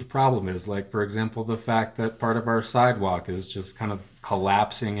perceived problem is. Like, for example, the fact that part of our sidewalk is just kind of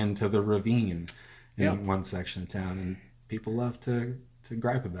collapsing into the ravine in one section of town, and people love to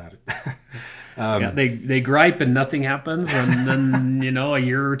gripe about it. They gripe and nothing happens, and then a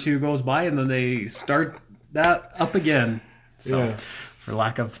year or two goes by, and then they start that up again. So for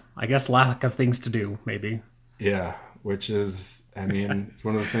lack of things to do, maybe. Yeah, which is, it's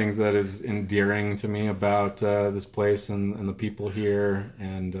one of the things that is endearing to me about this place and the people here,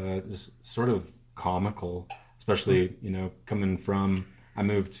 and just sort of comical, especially coming from.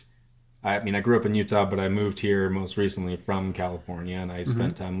 I grew up in Utah, but I moved here most recently from California, and I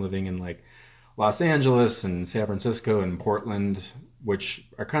spent time living in like Los Angeles and San Francisco and Portland, which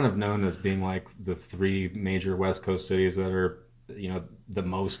are kind of known as being like the three major West Coast cities that are, the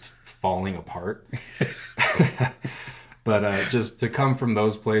most falling apart. But just to come from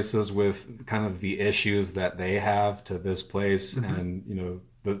those places with kind of the issues that they have to this place, and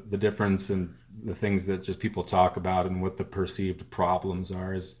the difference in the things that just people talk about and what the perceived problems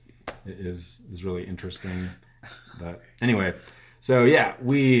are is really interesting. But anyway, so yeah,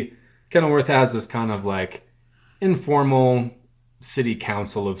 Kenilworth has this kind of like informal city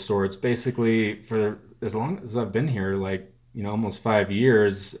council of sorts. Basically, for as long as I've been here, like, almost 5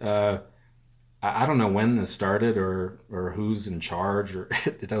 years. I don't know when this started or who's in charge, or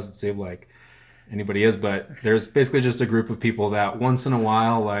it doesn't seem like anybody is, but there's basically just a group of people that once in a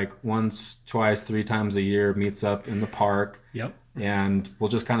while, like once, twice, 3 times a year, meets up in the park. Yep. And we'll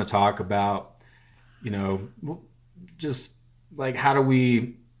just kind of talk about, just like how do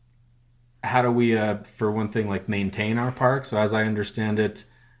we for one thing, like maintain our park. So as I understand it,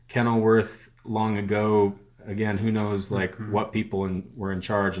 Kenilworth long ago, again, who knows like what people were in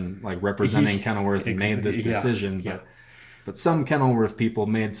charge and like representing Kenilworth made this decision, but some Kenilworth people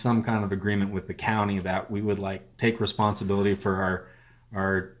made some kind of agreement with the county that we would like take responsibility for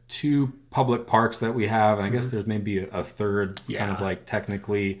our 2 public parks that we have, and I guess there's maybe a third kind of like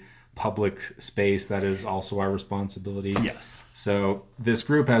technically public space that is also our responsibility. Yes. So this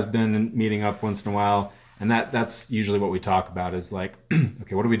group has been meeting up once in a while, and that's usually what we talk about is like,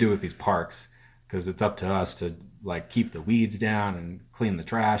 okay, what do we do with these parks? Because it's up to us to like keep the weeds down and clean the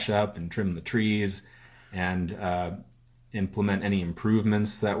trash up and trim the trees and implement any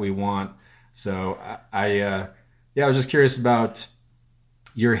improvements that we want. So I was just curious about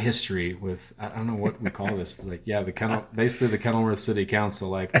your history with, I don't know what we call this, like, basically the Kenilworth City Council.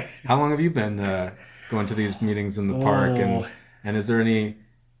 Like, how long have you been going to these meetings in the park, and is there any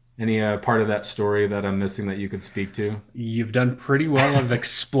part of that story that I'm missing that you could speak to? You've done pretty well of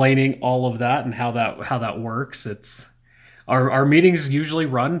explaining all of that and how that works. It's our meetings usually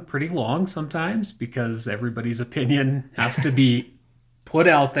run pretty long sometimes because everybody's opinion has to be put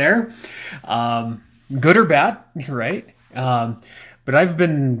out there, good or bad, right? But I've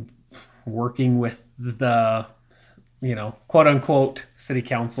been working with the, quote unquote city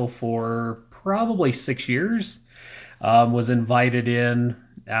council for probably 6 years. Was invited in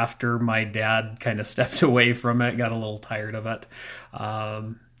after my dad kind of stepped away from it, got a little tired of it.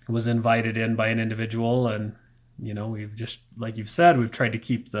 Was invited in by an individual, and we've just, like you've said, we've tried to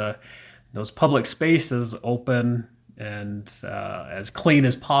keep those public spaces open and as clean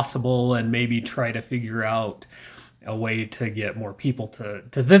as possible, and maybe try to figure out a way to get more people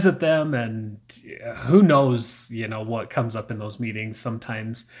to visit them. And who knows, what comes up in those meetings.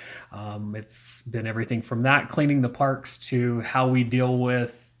 Sometimes it's been everything from that, cleaning the parks, to how we deal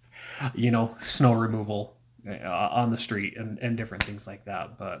with, snow removal on the street and different things like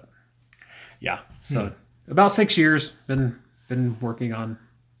that. But yeah, so about 6 years been working on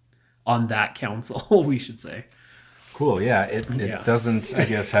that council, we should say. Cool. Yeah. It doesn't, I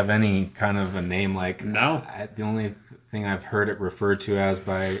guess, have any kind of a name. Like, no. The only thing I've heard it referred to as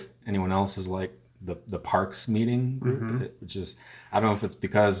by anyone else is like the parks meeting group, which is, I don't know if it's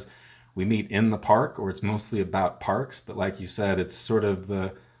because we meet in the park or it's mostly about parks, but like you said, it's sort of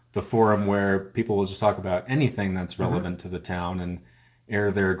the forum where people will just talk about anything that's relevant to the town and air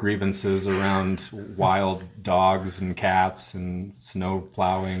their grievances around wild dogs and cats and snow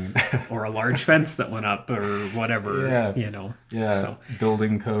plowing. Or a large fence that went up or whatever, Yeah, so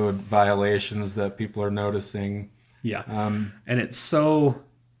building code violations that people are noticing. Yeah. And it's so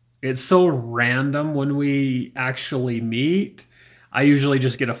random when we actually meet. I usually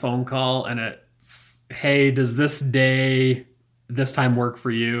just get a phone call and it's, hey, does this time work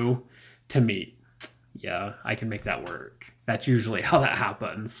for you to meet? Yeah, I can make that work. That's usually how that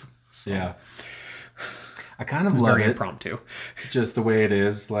happens. So, yeah. I kind of love very it. Impromptu. Just the way it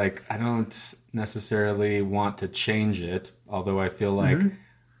is. Like, I don't necessarily want to change it, although I feel like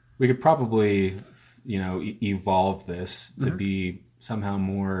we could probably, evolve this to be somehow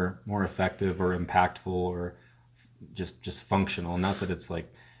more effective or impactful or just functional. Not that it's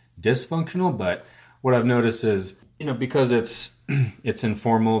like dysfunctional, but what I've noticed is, because it's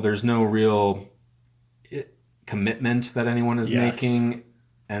informal, there's no real commitment that anyone is making,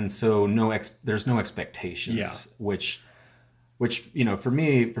 and so there's no expectations, which for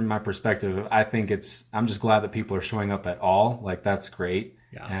me, from my perspective, I think I'm just glad that people are showing up at all. Like, that's great.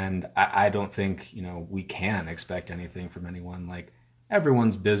 And I don't think we can expect anything from anyone. Like,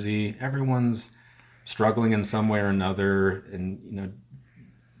 everyone's busy, everyone's struggling in some way or another, and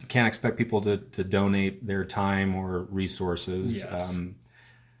you can't expect people to donate their time or resources.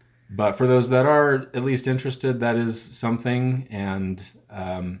 But for those that are at least interested, that is something. And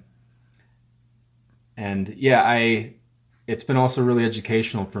it's been also really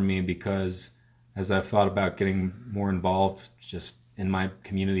educational for me, because as I've thought about getting more involved just in my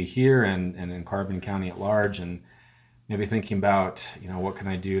community here and in Carbon County at large, and maybe thinking about, what can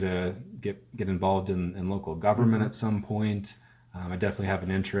I do to get involved in local government at some point. I definitely have an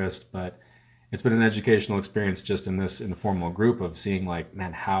interest, but it's been an educational experience just in this informal group of seeing like,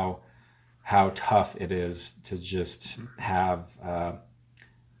 man, how tough it is to just have,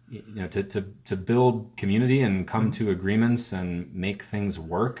 to build community and come to agreements and make things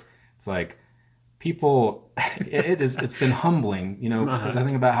work. It's like people, it's been humbling, because I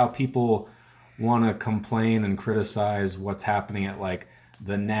think about how people want to complain and criticize what's happening at like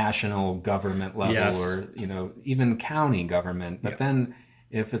the national government level, yes, or even county government, but then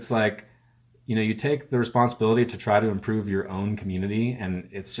if it's like you take the responsibility to try to improve your own community, and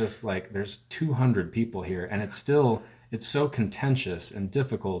it's just like there's 200 people here, and it's so contentious and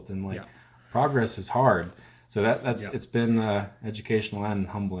difficult, and like progress is hard. So that's it's been educational and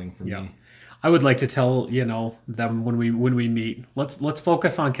humbling for me. I would like to tell them when we meet, let's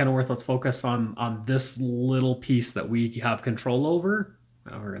focus on Kenilworth. Let's focus on this little piece that we have control over,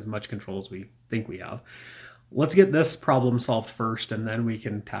 or as much control as we think we have. Let's get this problem solved first, and then we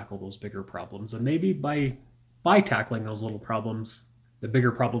can tackle those bigger problems. And maybe by tackling those little problems, the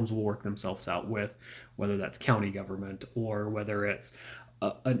bigger problems will work themselves out with whether that's county government or whether it's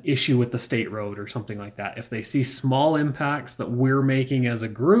an issue with the state road or something like that. If they see small impacts that we're making as a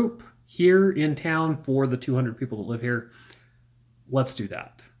group here in town for the 200 people that live here, let's do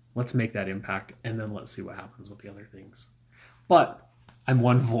that. Let's make that impact, and then let's see what happens with the other things. But I'm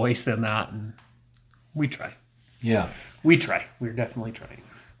one voice in that, and we try. Yeah. We try. We're definitely trying.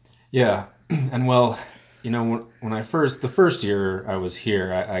 Yeah. And well, when the first year I was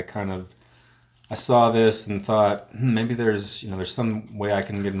here, I saw this and thought, maybe there's some way I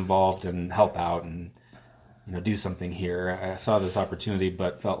can get involved and help out and, do something here. I saw this opportunity,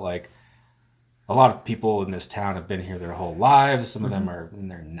 but felt like a lot of people in this town have been here their whole lives. Some of them are in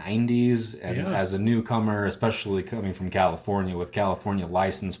their 90s. And as a newcomer, especially coming from California with California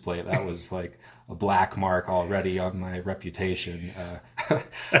license plate, that was like a black mark already on my reputation.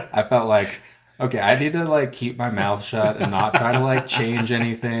 I felt like, okay, I need to like keep my mouth shut and not try to like change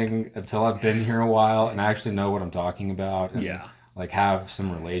anything until I've been here a while and I actually know what I'm talking about. And, like have some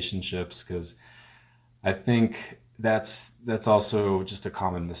relationships, because I think that's also just a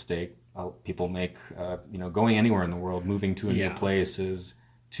common mistake people make, going anywhere in the world, moving to a new place, is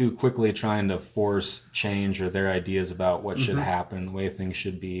too quickly trying to force change or their ideas about what should happen, the way things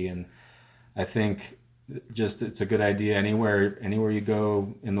should be. And I think just it's a good idea anywhere you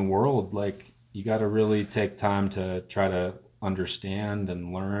go in the world, like you got to really take time to try to understand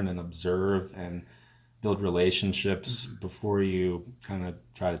and learn and observe and build relationships before you kind of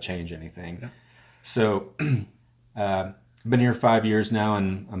try to change anything. So I've been here 5 years now,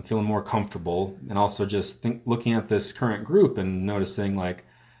 and I'm feeling more comfortable, and also just looking at this current group and noticing like,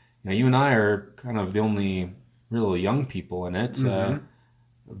 you and I are kind of the only really young people in it. I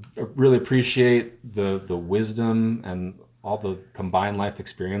really appreciate the wisdom and all the combined life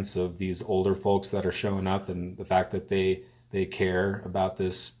experience of these older folks that are showing up, and the fact that they care about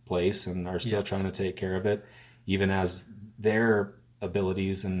this place and are still trying to take care of it, even as their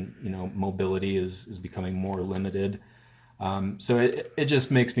abilities and mobility is becoming more limited. So it just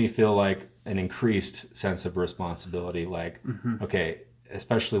makes me feel like an increased sense of responsibility. Like, okay,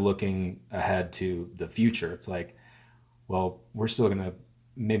 especially looking ahead to the future, it's like, well, we're still gonna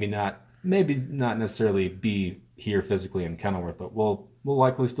maybe not necessarily be here physically in Kenilworth, but we'll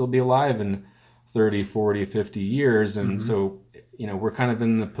likely still be alive in 30, 40, 50 years. And so, we're kind of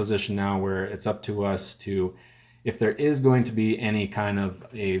in the position now where it's up to us to, if there is going to be any kind of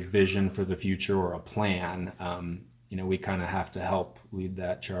a vision for the future or a plan, we kind of have to help lead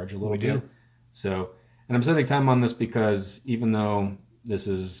that charge a little bit. Do. So, and I'm spending time on this because even though this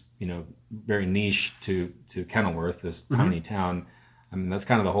is, very niche to Kenilworth, this tiny town, I mean, that's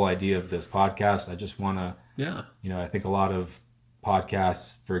kind of the whole idea of this podcast. I just want to, I think a lot of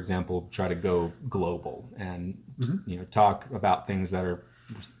podcasts, for example, try to go global and, talk about things that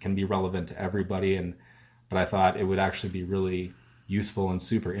can be relevant to everybody. But I thought it would actually be really useful and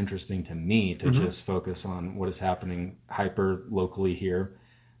super interesting to me to just focus on what is happening hyper locally here.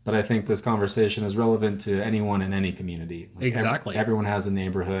 But I think this conversation is relevant to anyone in any community. Like exactly. Everyone has a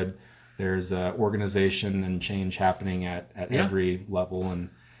neighborhood. There's organization and change happening at every level. And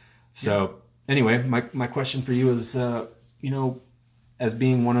so anyway, my question for you is, as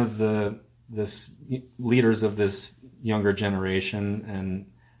being one of this leaders of this younger generation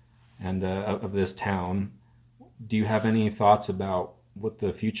and of this town, do you have any thoughts about what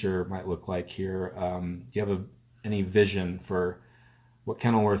the future might look like here? Do you have any vision for what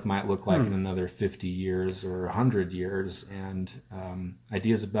Kenilworth might look like in another 50 years or 100 years, and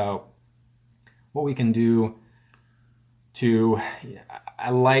ideas about what we can do to I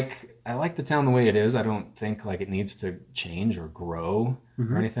like the town the way it is. I don't think like it needs to change or grow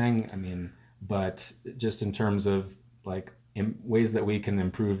or anything. I mean, but just in terms of like in ways that we can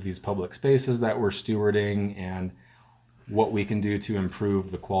improve these public spaces that we're stewarding and what we can do to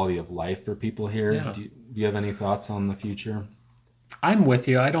improve the quality of life for people here. Yeah. Do you have any thoughts on the future? I'm with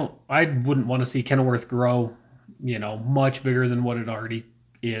you. I wouldn't want to see Kenilworth grow, much bigger than what it already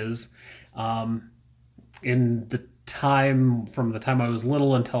is. In the from the time I was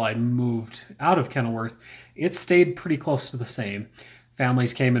little until I moved out of Kenilworth, it stayed pretty close to the same.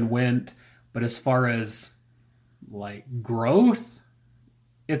 Families came and went, but as far as like growth,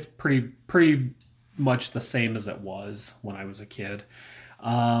 it's pretty much the same as it was when I was a kid.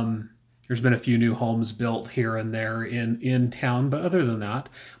 There's been a few new homes built here and there in town, but other than that,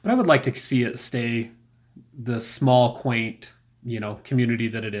 but I would like to see it stay the small, quaint, community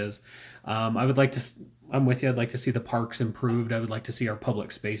that it is. I'm with you. I'd like to see the parks improved. I would like to see our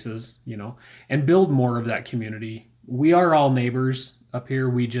public spaces, and build more of that community. We are all neighbors up here.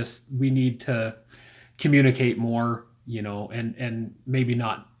 We need to communicate more, and maybe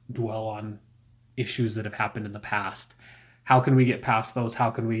not dwell on issues that have happened in the past. How can we get past those? How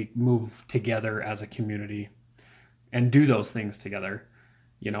can we move together as a community and do those things together?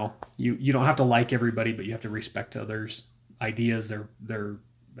 You don't have to like everybody, but you have to respect others' ideas, their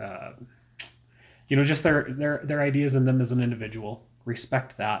just their ideas and them as an individual.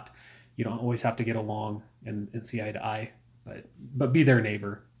 Respect that. You don't always have to get along and see eye to eye, but be their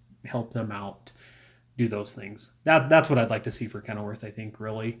neighbor, help them out, do those things. That's what I'd like to see for Kenilworth, I think,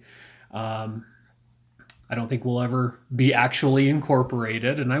 really. I don't think we'll ever be actually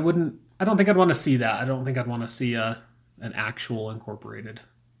incorporated, and I don't think I'd want to see that. I don't think I'd want to see an actual incorporated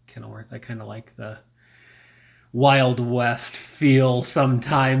Kenilworth. I kind of like the Wild West feel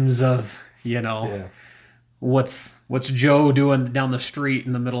sometimes of, Yeah. what's Joe doing down the street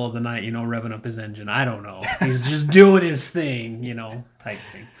in the middle of the night, revving up his engine. I don't know. He's just doing his thing, type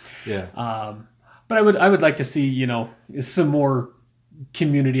thing. Yeah. But I would like to see, some more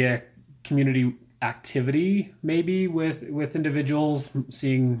community activity maybe with individuals,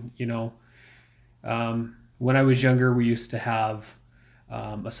 seeing, when I was younger, we used to have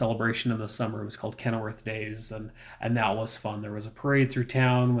a celebration in the summer. It was called Kenilworth Days, and that was fun. There was a parade through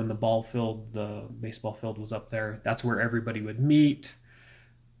town when the baseball field was up there. That's where everybody would meet.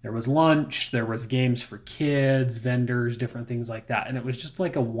 There was lunch, there was games for kids, vendors, different things like that. And it was just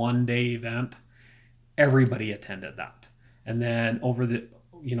like a one-day event. Everybody attended that. And then over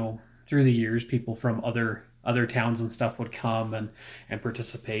through the years, people from other towns and stuff would come and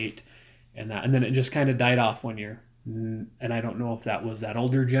participate in that. And then it just kind of died off one year. And I don't know if that was that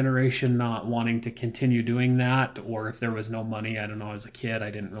older generation not wanting to continue doing that, or if there was no money. I don't know. As a kid, I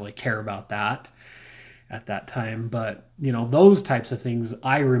didn't really care about that at that time. But, those types of things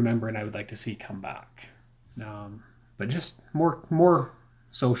I remember and I would like to see come back. But just more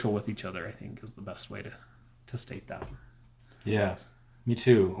social with each other, I think, is the best way to state that. Yeah, me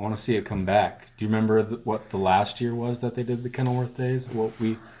too. I want to see it come back. Do you remember what the last year was that they did the Kenilworth Days?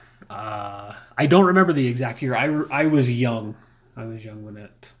 I don't remember the exact year. I was young. I was young when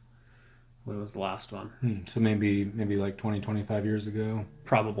it was the last one. So maybe like 25 years ago?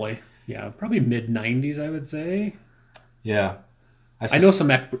 Probably. Yeah, probably mid-90s, I would say. Yeah. I know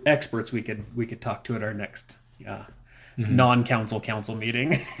some experts we could talk to at our next non-council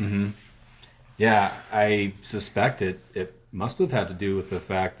meeting. Mm-hmm. Yeah, I suspect it must have had to do with the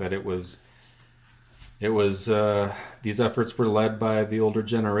fact that it was these efforts were led by the older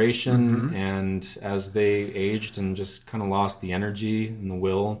generation, and as they aged and just kind of lost the energy and the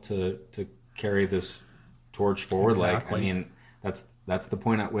will to carry this torch forward. Exactly. That's the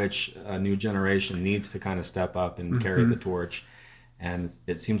point at which a new generation needs to kind of step up and carry the torch, and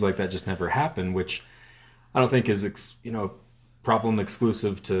it seems like that just never happened, which I don't think is problem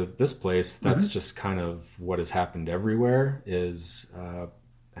exclusive to this place. That's just kind of what has happened everywhere. Is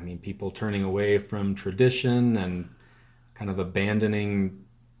people turning away from tradition and kind of abandoning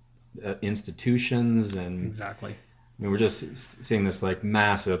institutions, and exactly. we're just seeing this like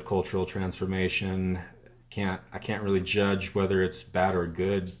massive cultural transformation. I can't really judge whether it's bad or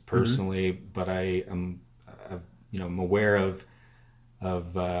good personally, but I'm aware of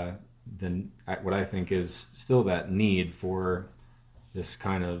what I think is still that need for this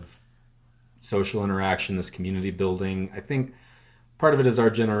kind of social interaction, this community building. I think part of it is our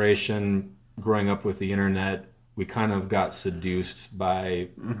generation growing up with the internet. We kind of got seduced by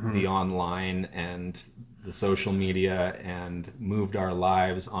the online and the social media and moved our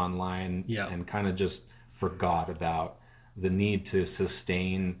lives online, and kind of just forgot about the need to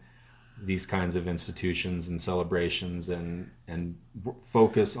sustain these kinds of institutions and celebrations, and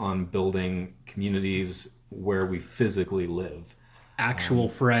focus on building communities where we physically live. Actual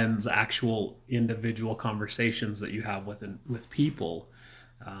friends, actual individual conversations that you have with people.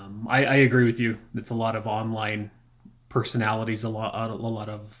 I agree with you. It's a lot of online personalities, a lot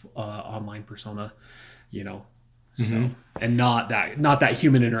of online persona, you know. So, and not that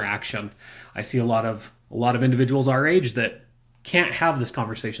human interaction. I see a lot of individuals our age that can't have this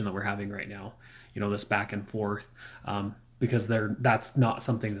conversation that we're having right now. This back and forth, because that's not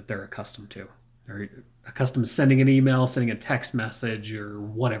something that they're accustomed to. They're accustomed to sending an email, sending a text message, or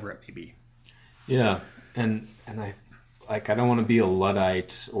whatever it may be. Yeah, and I don't want to be a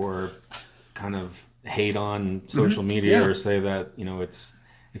Luddite or kind of hate on social media or say that it's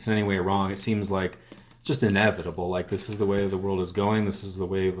in any way wrong. It seems like just inevitable. Like, this is the way the world is going. This is the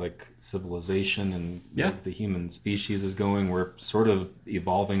way like civilization and like, the human species is going. We're sort of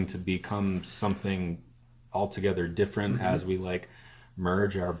evolving to become something altogether different as we like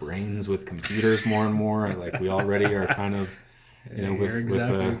merge our brains with computers more and more. Like, we already are kind of with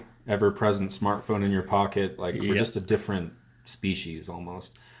a ever-present smartphone in your pocket. Like, we're just a different species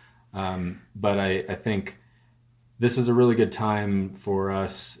almost. But I think this is a really good time for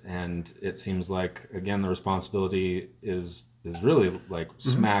us, and it seems like, again, the responsibility is really like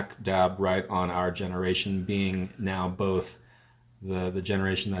smack dab right on our generation, being now both the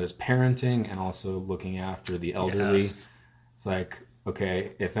generation that is parenting and also looking after the elderly. It's like,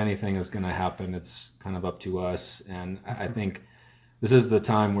 okay, if anything is going to happen, it's kind of up to us. And I think this is the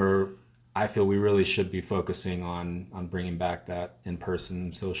time where I feel we really should be focusing on bringing back that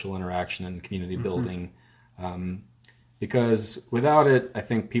in-person social interaction and community building. Because without it, I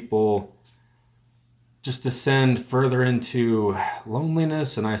think people just descend further into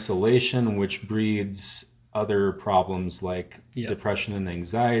loneliness and isolation, which breeds other problems like depression and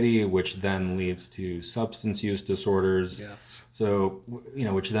anxiety, which then leads to substance use disorders. So,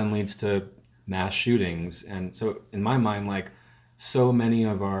 which then leads to mass shootings. And so in my mind, like, so many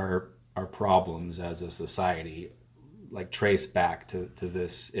of our problems as a society like trace back to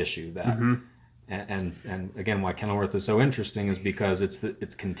this issue that and again, why Kenilworth is so interesting is because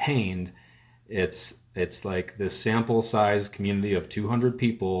it's contained. It's like this sample size community of 200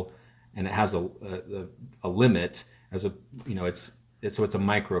 people, and it has a limit as a it's a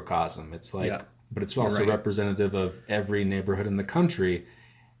microcosm. It's like, but it's also representative of every neighborhood in the country.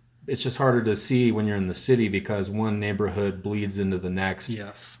 It's just harder to see when you're in the city because one neighborhood bleeds into the next,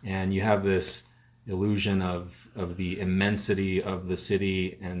 and you have this illusion of the immensity of the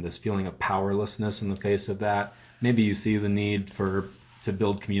city and this feeling of powerlessness in the face of that. Maybe you see the need to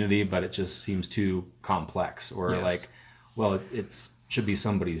build community, but it just seems too complex, or like, well, it should be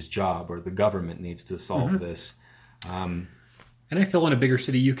somebody's job, or the government needs to solve this. And I feel in a bigger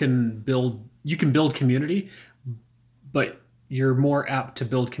city you can build community, but you're more apt to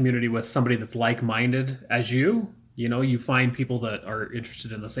build community with somebody that's like-minded as you. You find people that are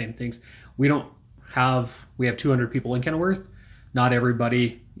interested in the same things. We have 200 people in Kenilworth. Not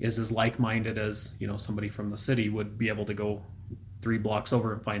everybody is as like-minded as somebody from the city would be able to go 3 blocks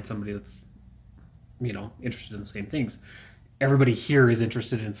over and find somebody that's interested in the same things. Everybody here is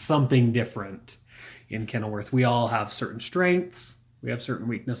interested in something different in Kenilworth. We all have certain strengths, we have certain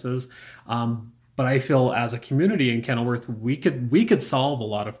weaknesses, but I feel as a community in Kenilworth, we could solve a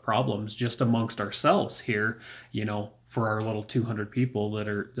lot of problems just amongst ourselves here, for our little 200 people that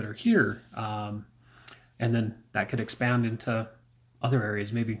are here. And then that could expand into other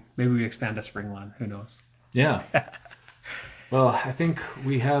areas. Maybe we expand to Springland. Who knows? Yeah. Well, I think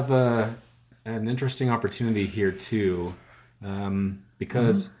we have an interesting opportunity here too,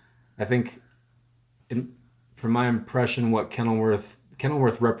 because I think, from my impression, what Kenilworth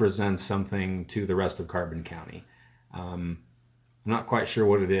represents something to the rest of Carbon County. I'm not quite sure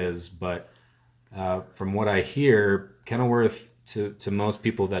what it is, but from what I hear, Kenilworth, to most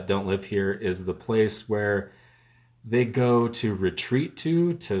people that don't live here, is the place where they go to retreat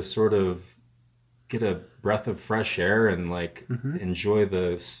to sort of get a breath of fresh air and like enjoy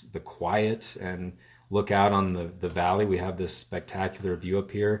the quiet and look out on the valley. We have this spectacular view up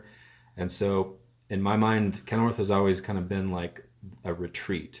here. And so in my mind, Kenilworth has always kind of been like a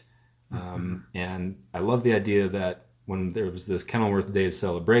retreat. And I love the idea that when there was this Kenilworth Days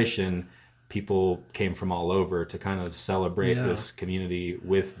celebration, people came from all over to kind of celebrate this community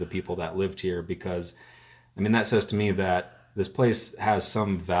with the people that lived here, because that says to me that this place has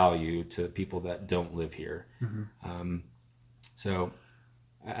some value to people that don't live here. So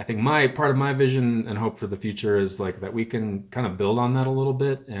I think part of my vision and hope for the future is like that we can kind of build on that a little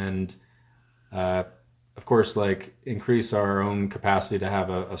bit and of course, like increase our own capacity to have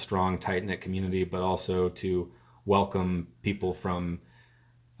a strong, tight knit community, but also to welcome people from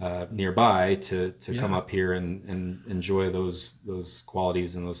nearby to come Yeah. up here and enjoy those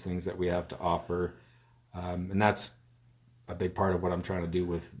qualities and those things that we have to offer. And that's a big part of what I'm trying to do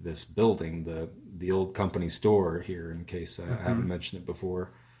with this building, the old company store here, in case I haven't mentioned it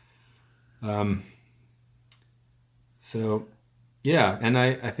before. Um, so yeah, and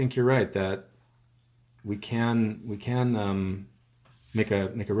I think you're right that we can make a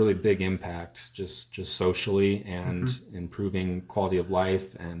really big impact just socially and Hmm. improving quality of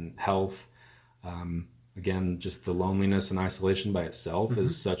life and health. Again, just the loneliness and isolation by itself Hmm.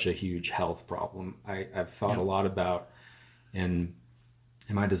 is such a huge health problem. I've thought a Yep. lot about in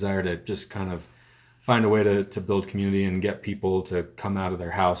my desire to just kind of find a way to build community and get people to come out of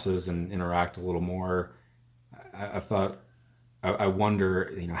their houses and interact a little more. I've thought I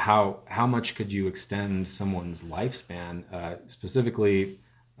wonder, how much could you extend someone's lifespan, specifically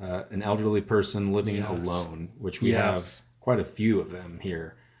an elderly person living Yes. alone, which we have Yes. quite a few of them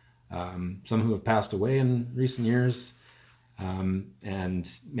here. Some who have passed away in recent years,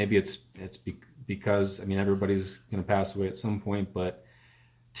 and maybe because I mean everybody's going to pass away at some point, but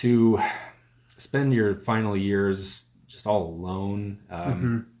to spend your final years just all alone,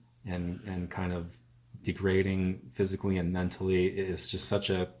 Hmm. and kind of degrading physically and mentally is just such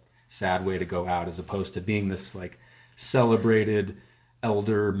a sad way to go out, as opposed to being this like celebrated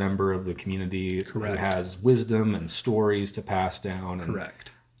elder member of the community who Correct. has wisdom and stories to pass down. And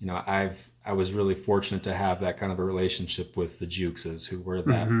Correct. I was really fortunate to have that kind of a relationship with the Jukeses,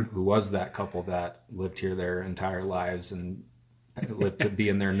 Hmm. who was that couple that lived here their entire lives and lived to be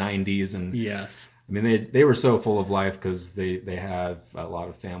in their 90s. And Yes. I mean, they were so full of life because they have a lot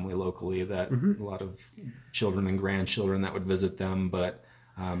of family locally, that Hmm. a lot of children and grandchildren that would visit them. But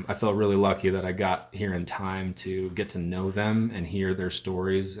I felt really lucky that I got here in time to get to know them and hear their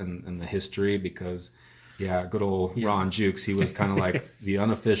stories and the history, because yeah, good old Yeah. Ron Jukes, he was kind of like the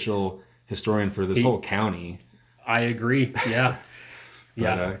unofficial historian for this whole county. I agree. Yeah. But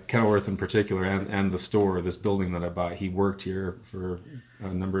Yeah. Kenilworth in particular, and the store, this building that I bought, he worked here for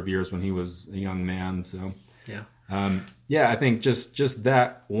a number of years when he was a young man. So Yeah. yeah, I think just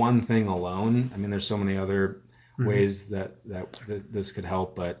that one thing alone. I mean, there's so many other Hmm. ways that this could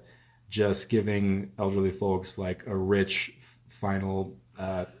help, but just giving elderly folks like a rich final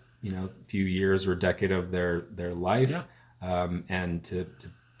few years or decade of their life, Yeah. and to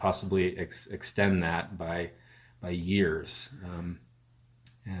possibly extend that by years,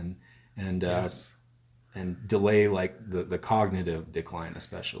 and and uh, Yes. and delay like the cognitive decline,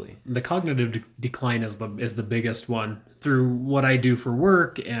 especially. The cognitive decline is the biggest one through what I do for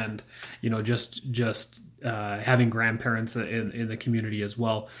work, and just having grandparents in the community as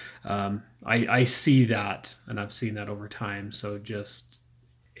well. I see that, and I've seen that over time. So just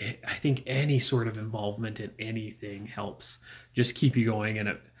I think any sort of involvement in anything helps just keep you going.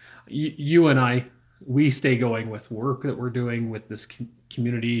 And you and I, we stay going with work that we're doing with this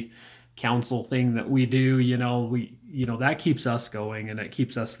community council thing that we do. That keeps us going, and it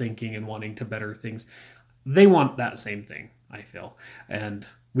keeps us thinking and wanting to better things. They want that same thing, I feel, and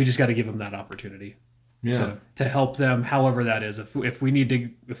we just got to give them that opportunity Yeah, to help them, however that is. If we need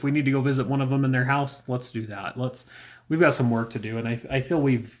to go visit one of them in their house, let's do that. We've got some work to do, and I feel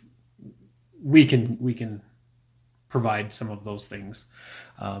we can provide some of those things,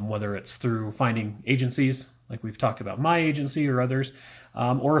 whether it's through finding agencies like we've talked about my agency or others,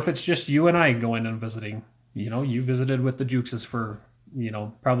 or if it's just you and I going and visiting. You visited with the Jukeses for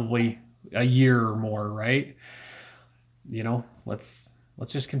probably a year or more, right? Let's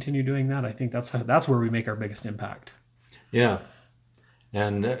just continue doing that. I think that's where we make our biggest impact. yeah,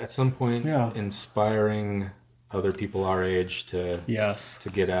 and at some point, Yeah. inspiring other people our age to Yes.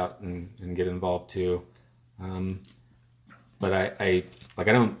 get out and get involved too. Um, but I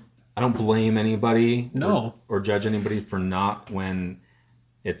don't blame anybody No. or judge anybody for not, when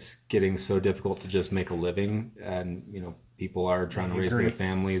it's getting so difficult to just make a living, and people are trying I to raise agree. their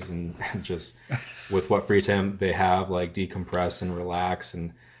families and just with what free time they have, like decompress and relax.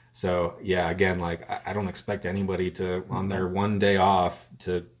 And so yeah, again, like I don't expect anybody to on their one day off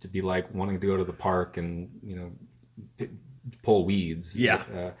to be like wanting to go to the park and pull weeds.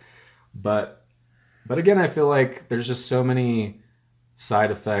 Yeah. But again, I feel like there's just so many side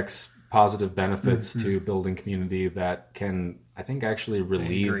effects, positive benefits Mhm. to building community that can, I think, actually agree.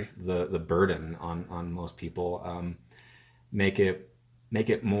 relieve the burden on most people. Make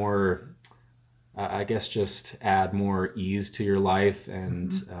it more, I guess, just add more ease to your life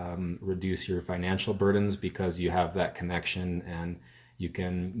and reduce your financial burdens, because you have that connection and you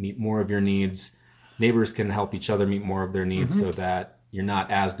can meet more of your needs neighbors can help each other meet more of their needs so that you're not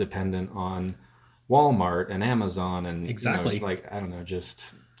as dependent on Walmart and Amazon and Exactly. like, I don't know, just,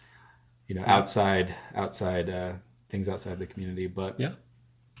 outside things outside the community. But Yeah.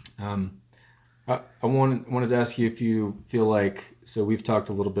 I wanted to ask you if you feel like, so we've talked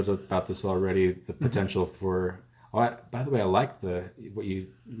a little bit about this already, the potential for, by the way, I like what you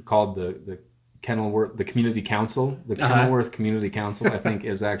called the Kenilworth, the community council, the Kenilworth Community Council, I think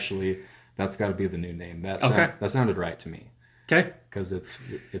is actually, that's got to be the new name. That sounded right to me. Okay. Because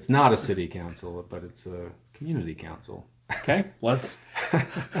it's not a city council, but it's a community council. Okay. Let's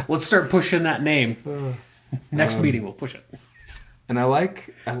start pushing that name. Next meeting we'll push it. And I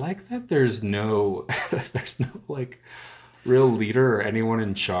like that there's no like real leader or anyone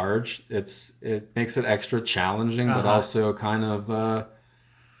in charge. It makes it extra challenging, but also kind of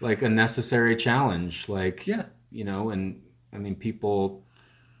like a necessary challenge. Like, and I mean, people,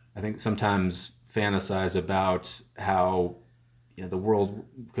 I think sometimes fantasize about how the world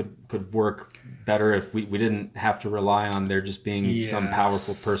could work better if we didn't have to rely on there just being some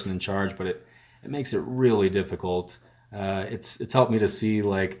powerful person in charge, but it makes it really difficult. It's helped me to see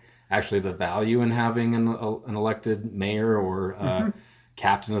like actually the value in having an elected mayor or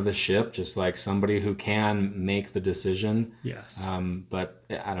captain of the ship, just like somebody who can make the decision. Yes. But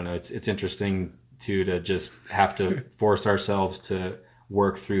I don't know, it's interesting to just have to force ourselves to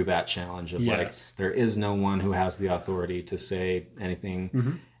work through that challenge of like, there is no one who has the authority to say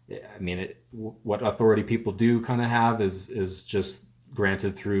anything. I mean, what authority people do kind of have is just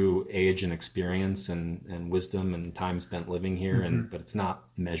granted through age and experience and wisdom and time spent living here, but it's not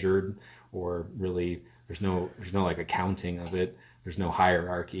measured, or really there's no like accounting of it. There's no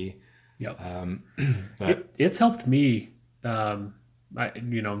hierarchy. Yep. But it's helped me. This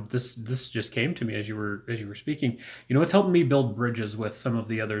just came to me as you were speaking. It's helped me build bridges with some of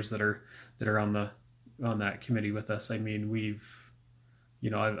the others that are on that committee with us. I mean,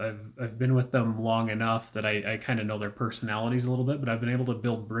 I've been with them long enough that I kind of know their personalities a little bit, but I've been able to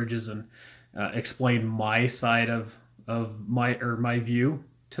build bridges and explain my side of my view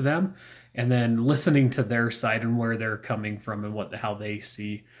to them, and then listening to their side and where they're coming from and how they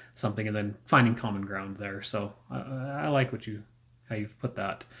see something, and then finding common ground there. So I like how you've put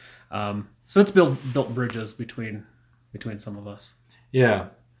that. So it's built bridges between some of us. Yeah,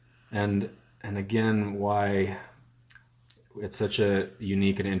 and again, why it's such a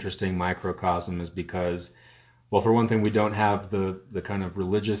unique and interesting microcosm is because, well, for one thing, we don't have the kind of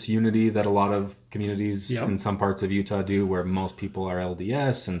religious unity that a lot of communities in some parts of Utah do, where most people are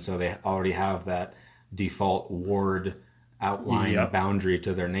LDS, and so they already have that default ward outline boundary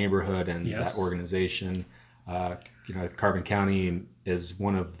to their neighborhood and that organization. Carbon County is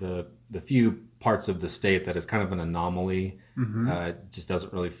one of the few parts of the state that is kind of an anomaly. Just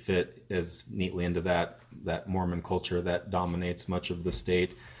doesn't really fit as neatly into that Mormon culture that dominates much of the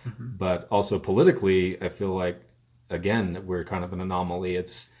state. But also politically, I feel like, again, we're kind of an anomaly.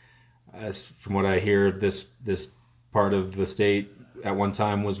 It's, as from what I hear, this part of the state at one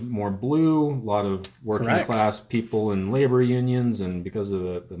time was more blue, a lot of working class people in labor unions, and because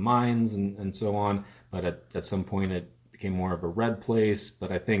of the mines and so on. But at some point it became more of a red place.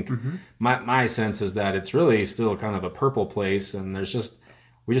 But I think my sense is that it's really still kind of a purple place, and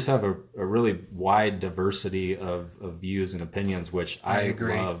we just have a really wide diversity of views and opinions, which I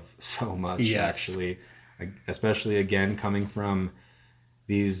love so much, actually, especially again coming from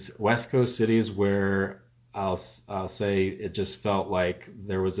these West Coast cities where I'll say it just felt like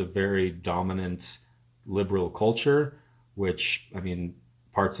there was a very dominant liberal culture, which, I mean,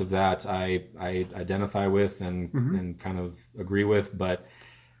 parts of that I identify with and kind of agree with, but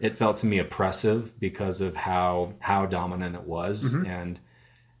it felt to me oppressive because of how dominant it was, and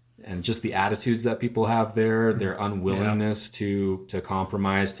just the attitudes that people have there, their unwillingness to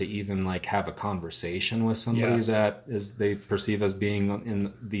compromise, to even like have a conversation with somebody that they perceive as being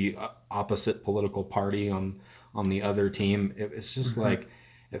in the opposite political party on the other team. It's just like,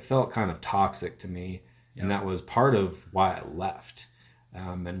 it felt kind of toxic to me, and that was part of why I left.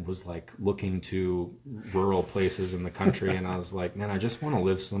 And was like looking to rural places in the country, and I was like, man, I just want to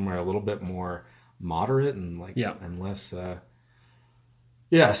live somewhere a little bit more moderate and like and less. So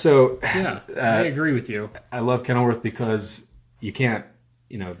I agree with you. I love Kenilworth because you can't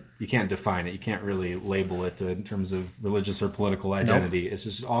define it. You can't really label it in terms of religious or political identity. It's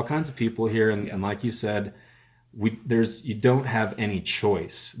just all kinds of people here, and like you said, you don't have any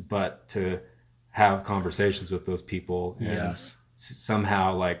choice but to have conversations with those people. And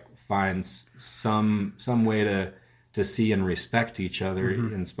somehow like find some way to see and respect each other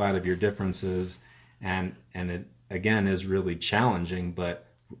in spite of your differences, and it again is really challenging,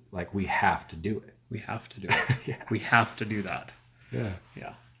 but like we have to do it. We have to do it. Yeah. We have to do that. Yeah.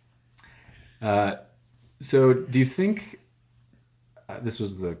 Yeah. So do you think, this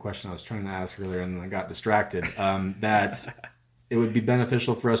was the question I was trying to ask earlier and I got distracted, that it would be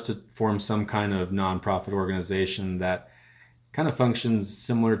beneficial for us to form some kind of nonprofit organization that kind of functions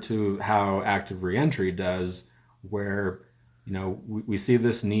similar to how active reentry does, where, you know, we see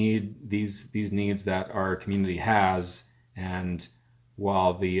this need, these needs that our community has, and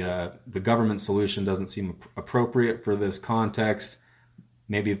while the government solution doesn't seem appropriate for this context,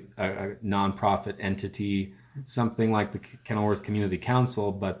 maybe a nonprofit entity, something like the Kenilworth Community Council,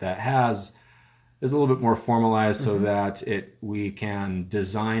 but that is a little bit more formalized, so that we can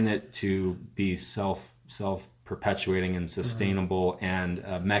design it to be self-perpetuating and sustainable, and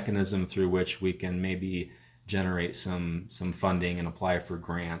a mechanism through which we can maybe generate some funding and apply for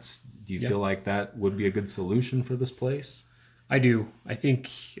grants. Do you feel like that would be a good solution for this place? I do. I think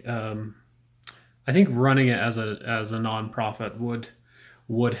running it as a nonprofit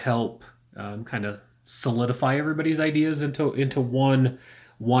would help kind of solidify everybody's ideas into one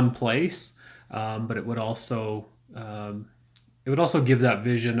place, but it would also give that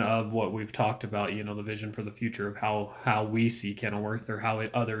vision of what we've talked about. You know, the vision for the future of how we see Kenilworth, or how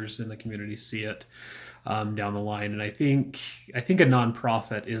others in the community see it down the line. And I think a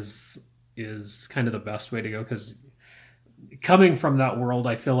nonprofit is kind of the best way to go, because coming from that world,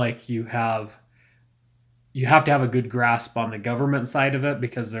 I feel like you have to have a good grasp on the government side of it,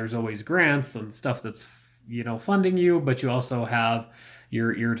 because there's always grants and stuff that's, you know, funding you, but you also have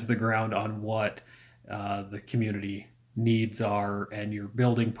your ear to the ground on what the community needs are, and you're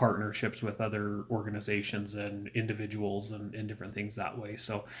building partnerships with other organizations and individuals and different things that way.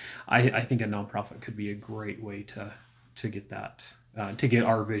 So I think a nonprofit could be a great way to get that, to get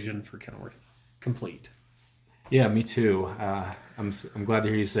our vision for Kenilworth complete. Yeah, me too. I'm glad to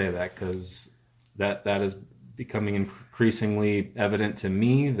hear you say that, because that is becoming increasingly evident to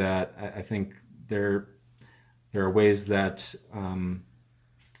me, that I think there are ways that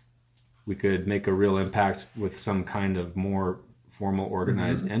we could make a real impact with some kind of more formal,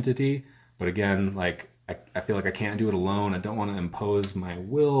 organized entity. But again, like I feel like I can't do it alone. I don't want to impose my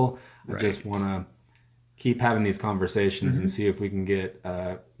will. I just want to keep having these conversations and see if we can get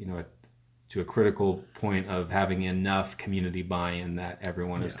to a critical point of having enough community buy-in that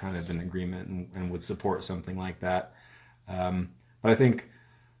everyone is kind of in agreement and would support something like that. But I think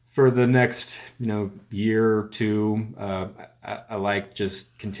for the next, year or two, I like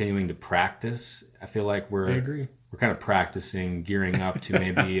just continuing to practice. I feel like we're kind of practicing, gearing up to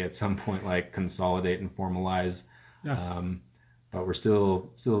maybe at some point like consolidate and formalize. Yeah. But we're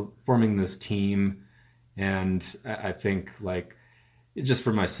still forming this team, and I think like just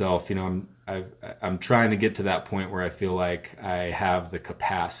for myself, I'm trying to get to that point where I feel like I have the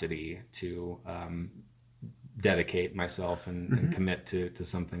capacity to dedicate myself and commit to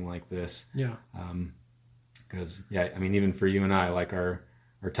something like this. Yeah. Because even for you and I, like our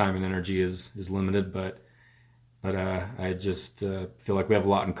time and energy is limited, but I just feel like we have a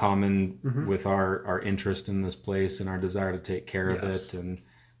lot in common with our interest in this place and our desire to take care of it, and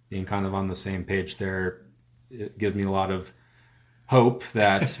being kind of on the same page there. It gives me a lot of hope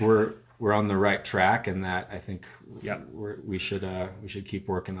that we're on the right track, and that I think we should keep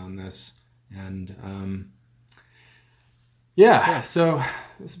working on this. And so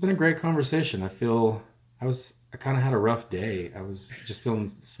it's been a great conversation. I kind of had a rough day. I was just feeling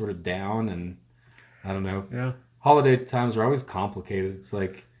sort of down, and I don't know. Yeah. Holiday times are always complicated. It's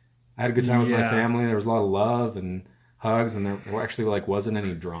like I had a good time with my family. There was a lot of love and hugs, and there actually wasn't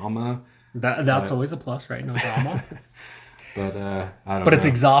any drama. That's always a plus, right? No drama. But I don't know. But it's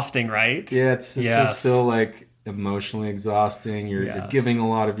exhausting, right? Yeah, it's just still like emotionally exhausting. You're giving a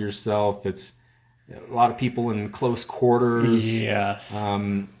lot of yourself. It's a lot of people in close quarters. Yes.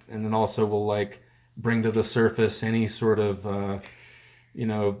 And then also we'll like bring to the surface any sort of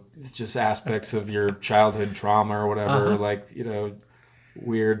just aspects of your childhood trauma or whatever, like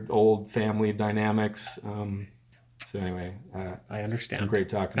weird old family dynamics. So anyway, I understand. Great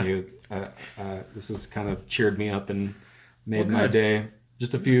talking to you. This has kind of cheered me up and made my day.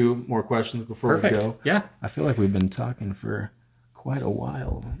 Just a few more questions before we go. Yeah. I feel like we've been talking for quite a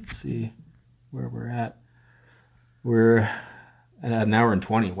while. Let's see where we're at. We're at an hour and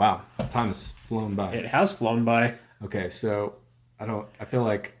 20. Wow. Time has flown by. It has flown by. Okay. So I feel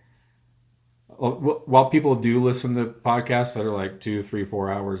like while people do listen to podcasts that are like 2, 3,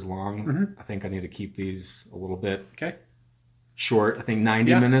 4 hours long, I think I need to keep these a little bit short. I think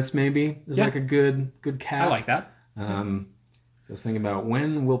 90 minutes maybe is like a good cap. I like that. So I was thinking about,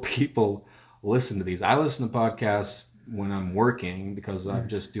 when will people listen to these? I listen to podcasts when I'm working, because I'm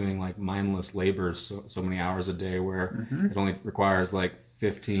just doing like mindless labor so many hours a day where it only requires like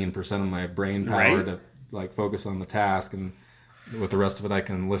 15% of my brain power to like focus on the task, and with the rest of it I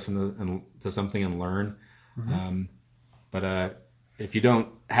can listen to something and learn. But if you don't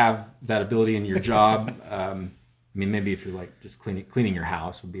have that ability in your job, I mean, maybe if you're like just cleaning your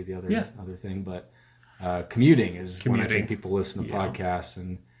house would be the other thing, but commuting is when I think people listen to podcasts.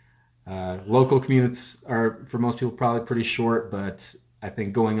 And local commutes are for most people probably pretty short, but I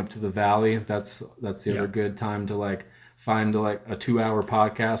think going up to the valley, that's the other good time to like find like a 2-hour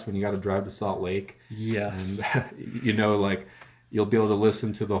podcast when you got to drive to Salt Lake. And like you'll be able to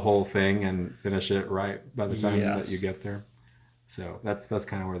listen to the whole thing and finish it right by the time that you get there. So that's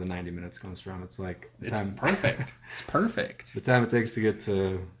kind of where the 90 minutes comes from. It's like it's perfect. It's perfect. The time it takes to get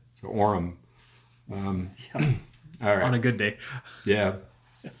to Orem. All right. On a good day. Yeah.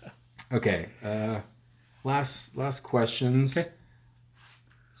 Okay. Last questions. Okay.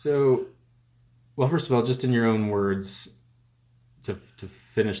 So, well, first of all, just in your own words, to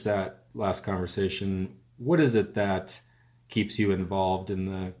finish that last conversation, what is it that keeps you involved in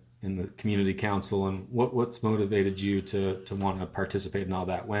the community council, and what's motivated you to want to participate in all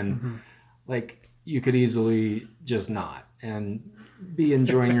that when like you could easily just not and be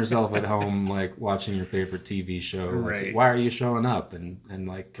enjoying yourself at home, like watching your favorite TV show? Like, why are you showing up and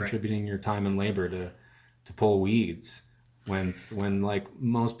like contributing your time and labor to pull weeds when like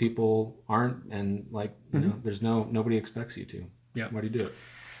most people aren't, and like you know there's nobody expects you to? Why do you do it?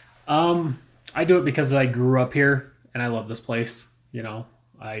 I do it because I grew up here and I love this place.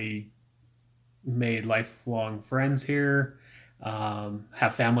 I made lifelong friends here,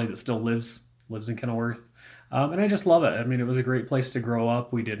 have family that still lives in Kenilworth, and I just love it. I mean, it was a great place to grow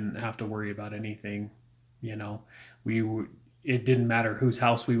up. We didn't have to worry about anything, it didn't matter whose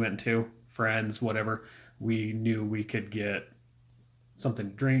house we went to, friends, whatever. We knew we could get something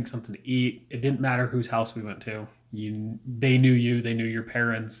to drink, something to eat. It didn't matter whose house we went to. They knew you, they knew your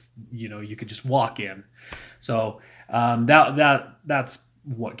parents. You could just walk in. So that's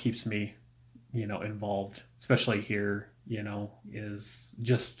what keeps me, involved, especially here, is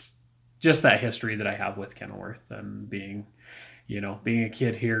just that history that I have with Kenilworth, and being a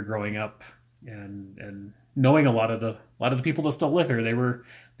kid here, growing up, and knowing a lot of the people that still live here.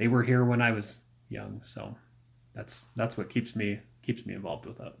 They were here when I was young, so that's what keeps me involved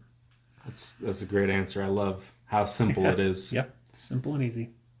with it. That's a great answer. I love how simple it is. Yep, simple and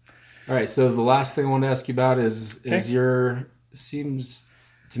easy. All right, so the last thing I want to ask you about is seems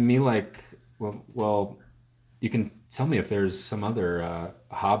to me like, well, you can tell me if there's some other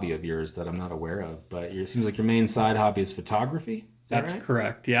hobby of yours that I'm not aware of, but it seems like your main side hobby is photography. That's right?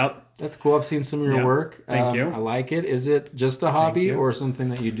 Correct. Yep. That's cool. I've seen some of your work. Thank you. I like it. Is it just a hobby or something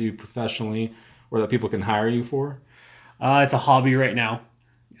that you do professionally, or that people can hire you for? It's a hobby right now.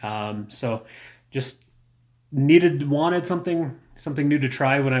 So just wanted something new to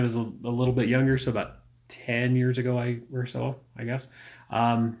try when I was a little bit younger. So about 10 years ago or so, I guess.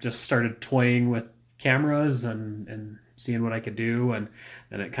 Just started toying with cameras and seeing what I could do, and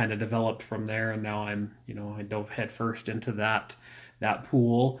then it kind of developed from there. And now I dove headfirst into that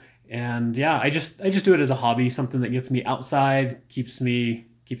pool. And yeah, I just do it as a hobby, something that gets me outside, keeps me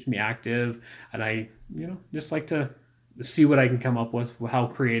active, and I just like to see what I can come up with, how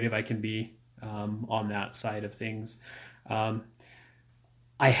creative I can be on that side of things.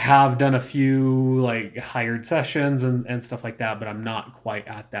 I have done a few like hired sessions and stuff like that, but I'm not quite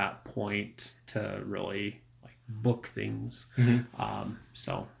at that point to really like book things.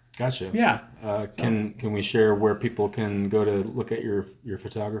 So gotcha. Yeah. Can we share where people can go to look at your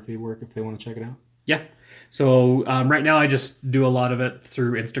photography work if they want to check it out? Yeah. So right now I just do a lot of it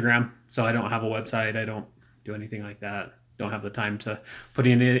through Instagram. So I don't have a website. I don't do anything like that. Don't have the time to put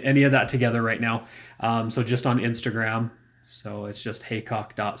any of that together right now. So just on Instagram. So it's just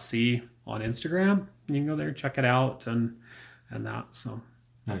haycock.c on Instagram. You can go there, check it out, and that. So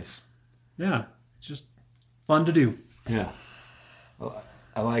nice. Yeah, it's just fun to do. Yeah. Well,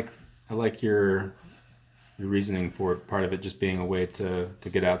 I like your reasoning for it, part of it just being a way to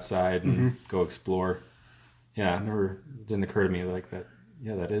get outside and go explore. Yeah, it didn't occur to me like that.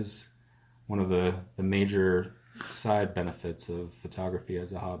 Yeah, that is one of the major side benefits of photography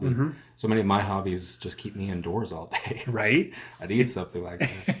as a hobby. So many of my hobbies just keep me indoors all day. Right? I'd eat something like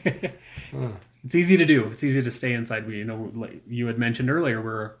that. It's easy to do. It's easy to stay inside. Like you had mentioned earlier,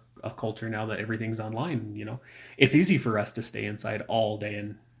 we're a culture now that everything's online. It's easy for us to stay inside all day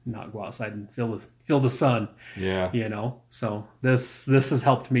and not go outside and feel the sun. Yeah. So this has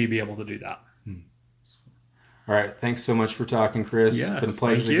helped me be able to do that. All right. Thanks so much for talking, Chris. Yes, it's been a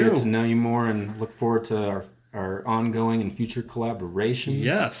pleasure to get to know you more, and look forward to our our ongoing and future collaborations.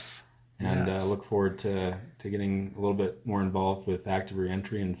 Yes. And look forward to getting a little bit more involved with active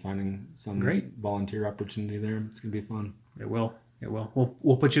reentry and finding some Great volunteer opportunity there. It's going to be fun. It will.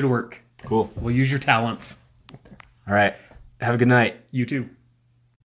 We'll put you to work. Cool. We'll use your talents. All right. Have a good night. You too.